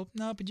 10 years old?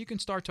 No, but you can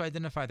start to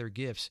identify their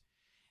gifts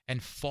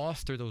and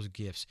foster those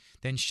gifts.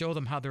 Then show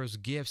them how those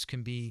gifts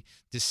can be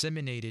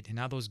disseminated and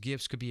how those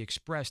gifts could be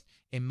expressed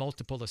in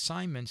multiple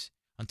assignments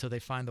until they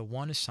find the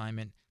one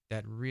assignment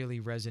that really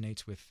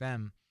resonates with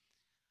them,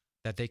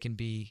 that they can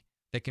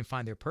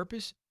find their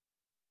purpose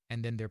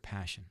and then their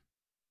passion.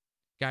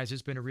 Guys,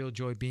 it's been a real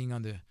joy being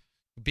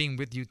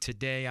with you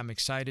today. I'm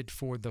excited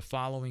for the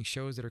following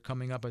shows that are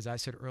coming up. As I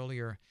said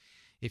earlier,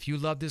 if you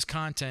love this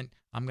content,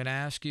 I'm going to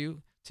ask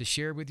you to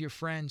share it with your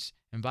friends,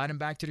 invite them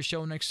back to the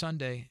show next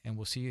Sunday, and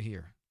we'll see you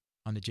here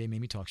on the Jay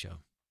Maymi Talk Show.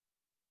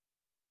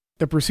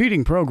 The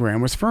preceding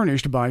program was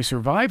furnished by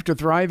Survive to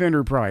Thrive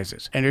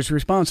Enterprises and is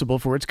responsible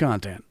for its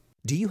content.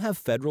 Do you have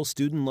federal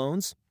student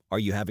loans? Are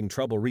you having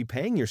trouble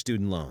repaying your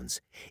student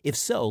loans? If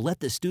so, let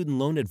the Student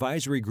Loan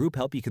Advisory Group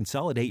help you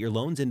consolidate your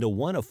loans into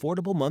one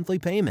affordable monthly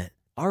payment.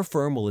 Our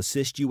firm will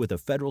assist you with a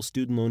federal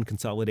student loan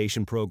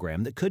consolidation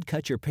program that could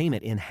cut your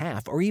payment in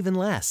half or even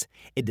less.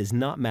 It does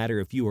not matter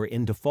if you are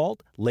in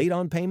default, late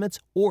on payments,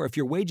 or if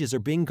your wages are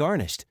being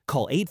garnished.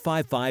 Call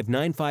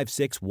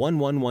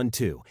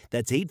 855-956-1112.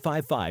 That's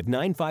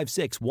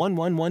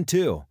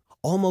 855-956-1112.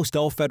 Almost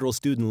all federal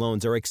student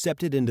loans are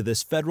accepted into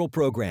this federal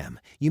program.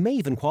 You may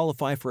even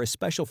qualify for a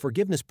special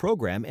forgiveness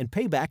program and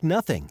pay back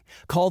nothing.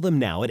 Call them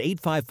now at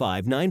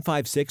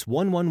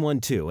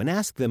 855-956-1112 and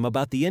ask them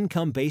about the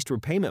income-based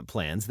repayment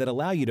plans that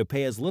allow you to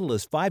pay as little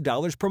as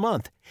 $5 per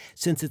month.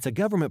 Since it's a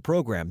government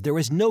program, there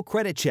is no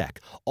credit check.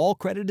 All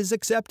credit is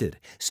accepted.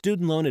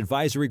 Student Loan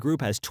Advisory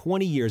Group has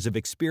 20 years of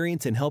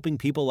experience in helping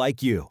people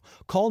like you.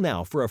 Call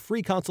now for a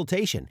free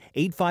consultation.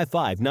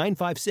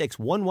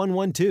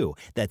 855-956-1112.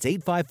 That's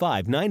 855-956-1112.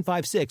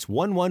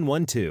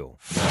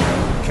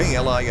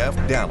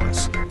 KLIF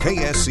Dallas,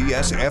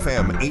 KSCS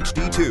FM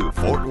HD2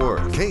 Fort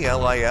Worth,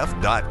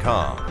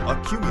 KLIF.com, a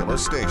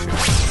Cumulus station.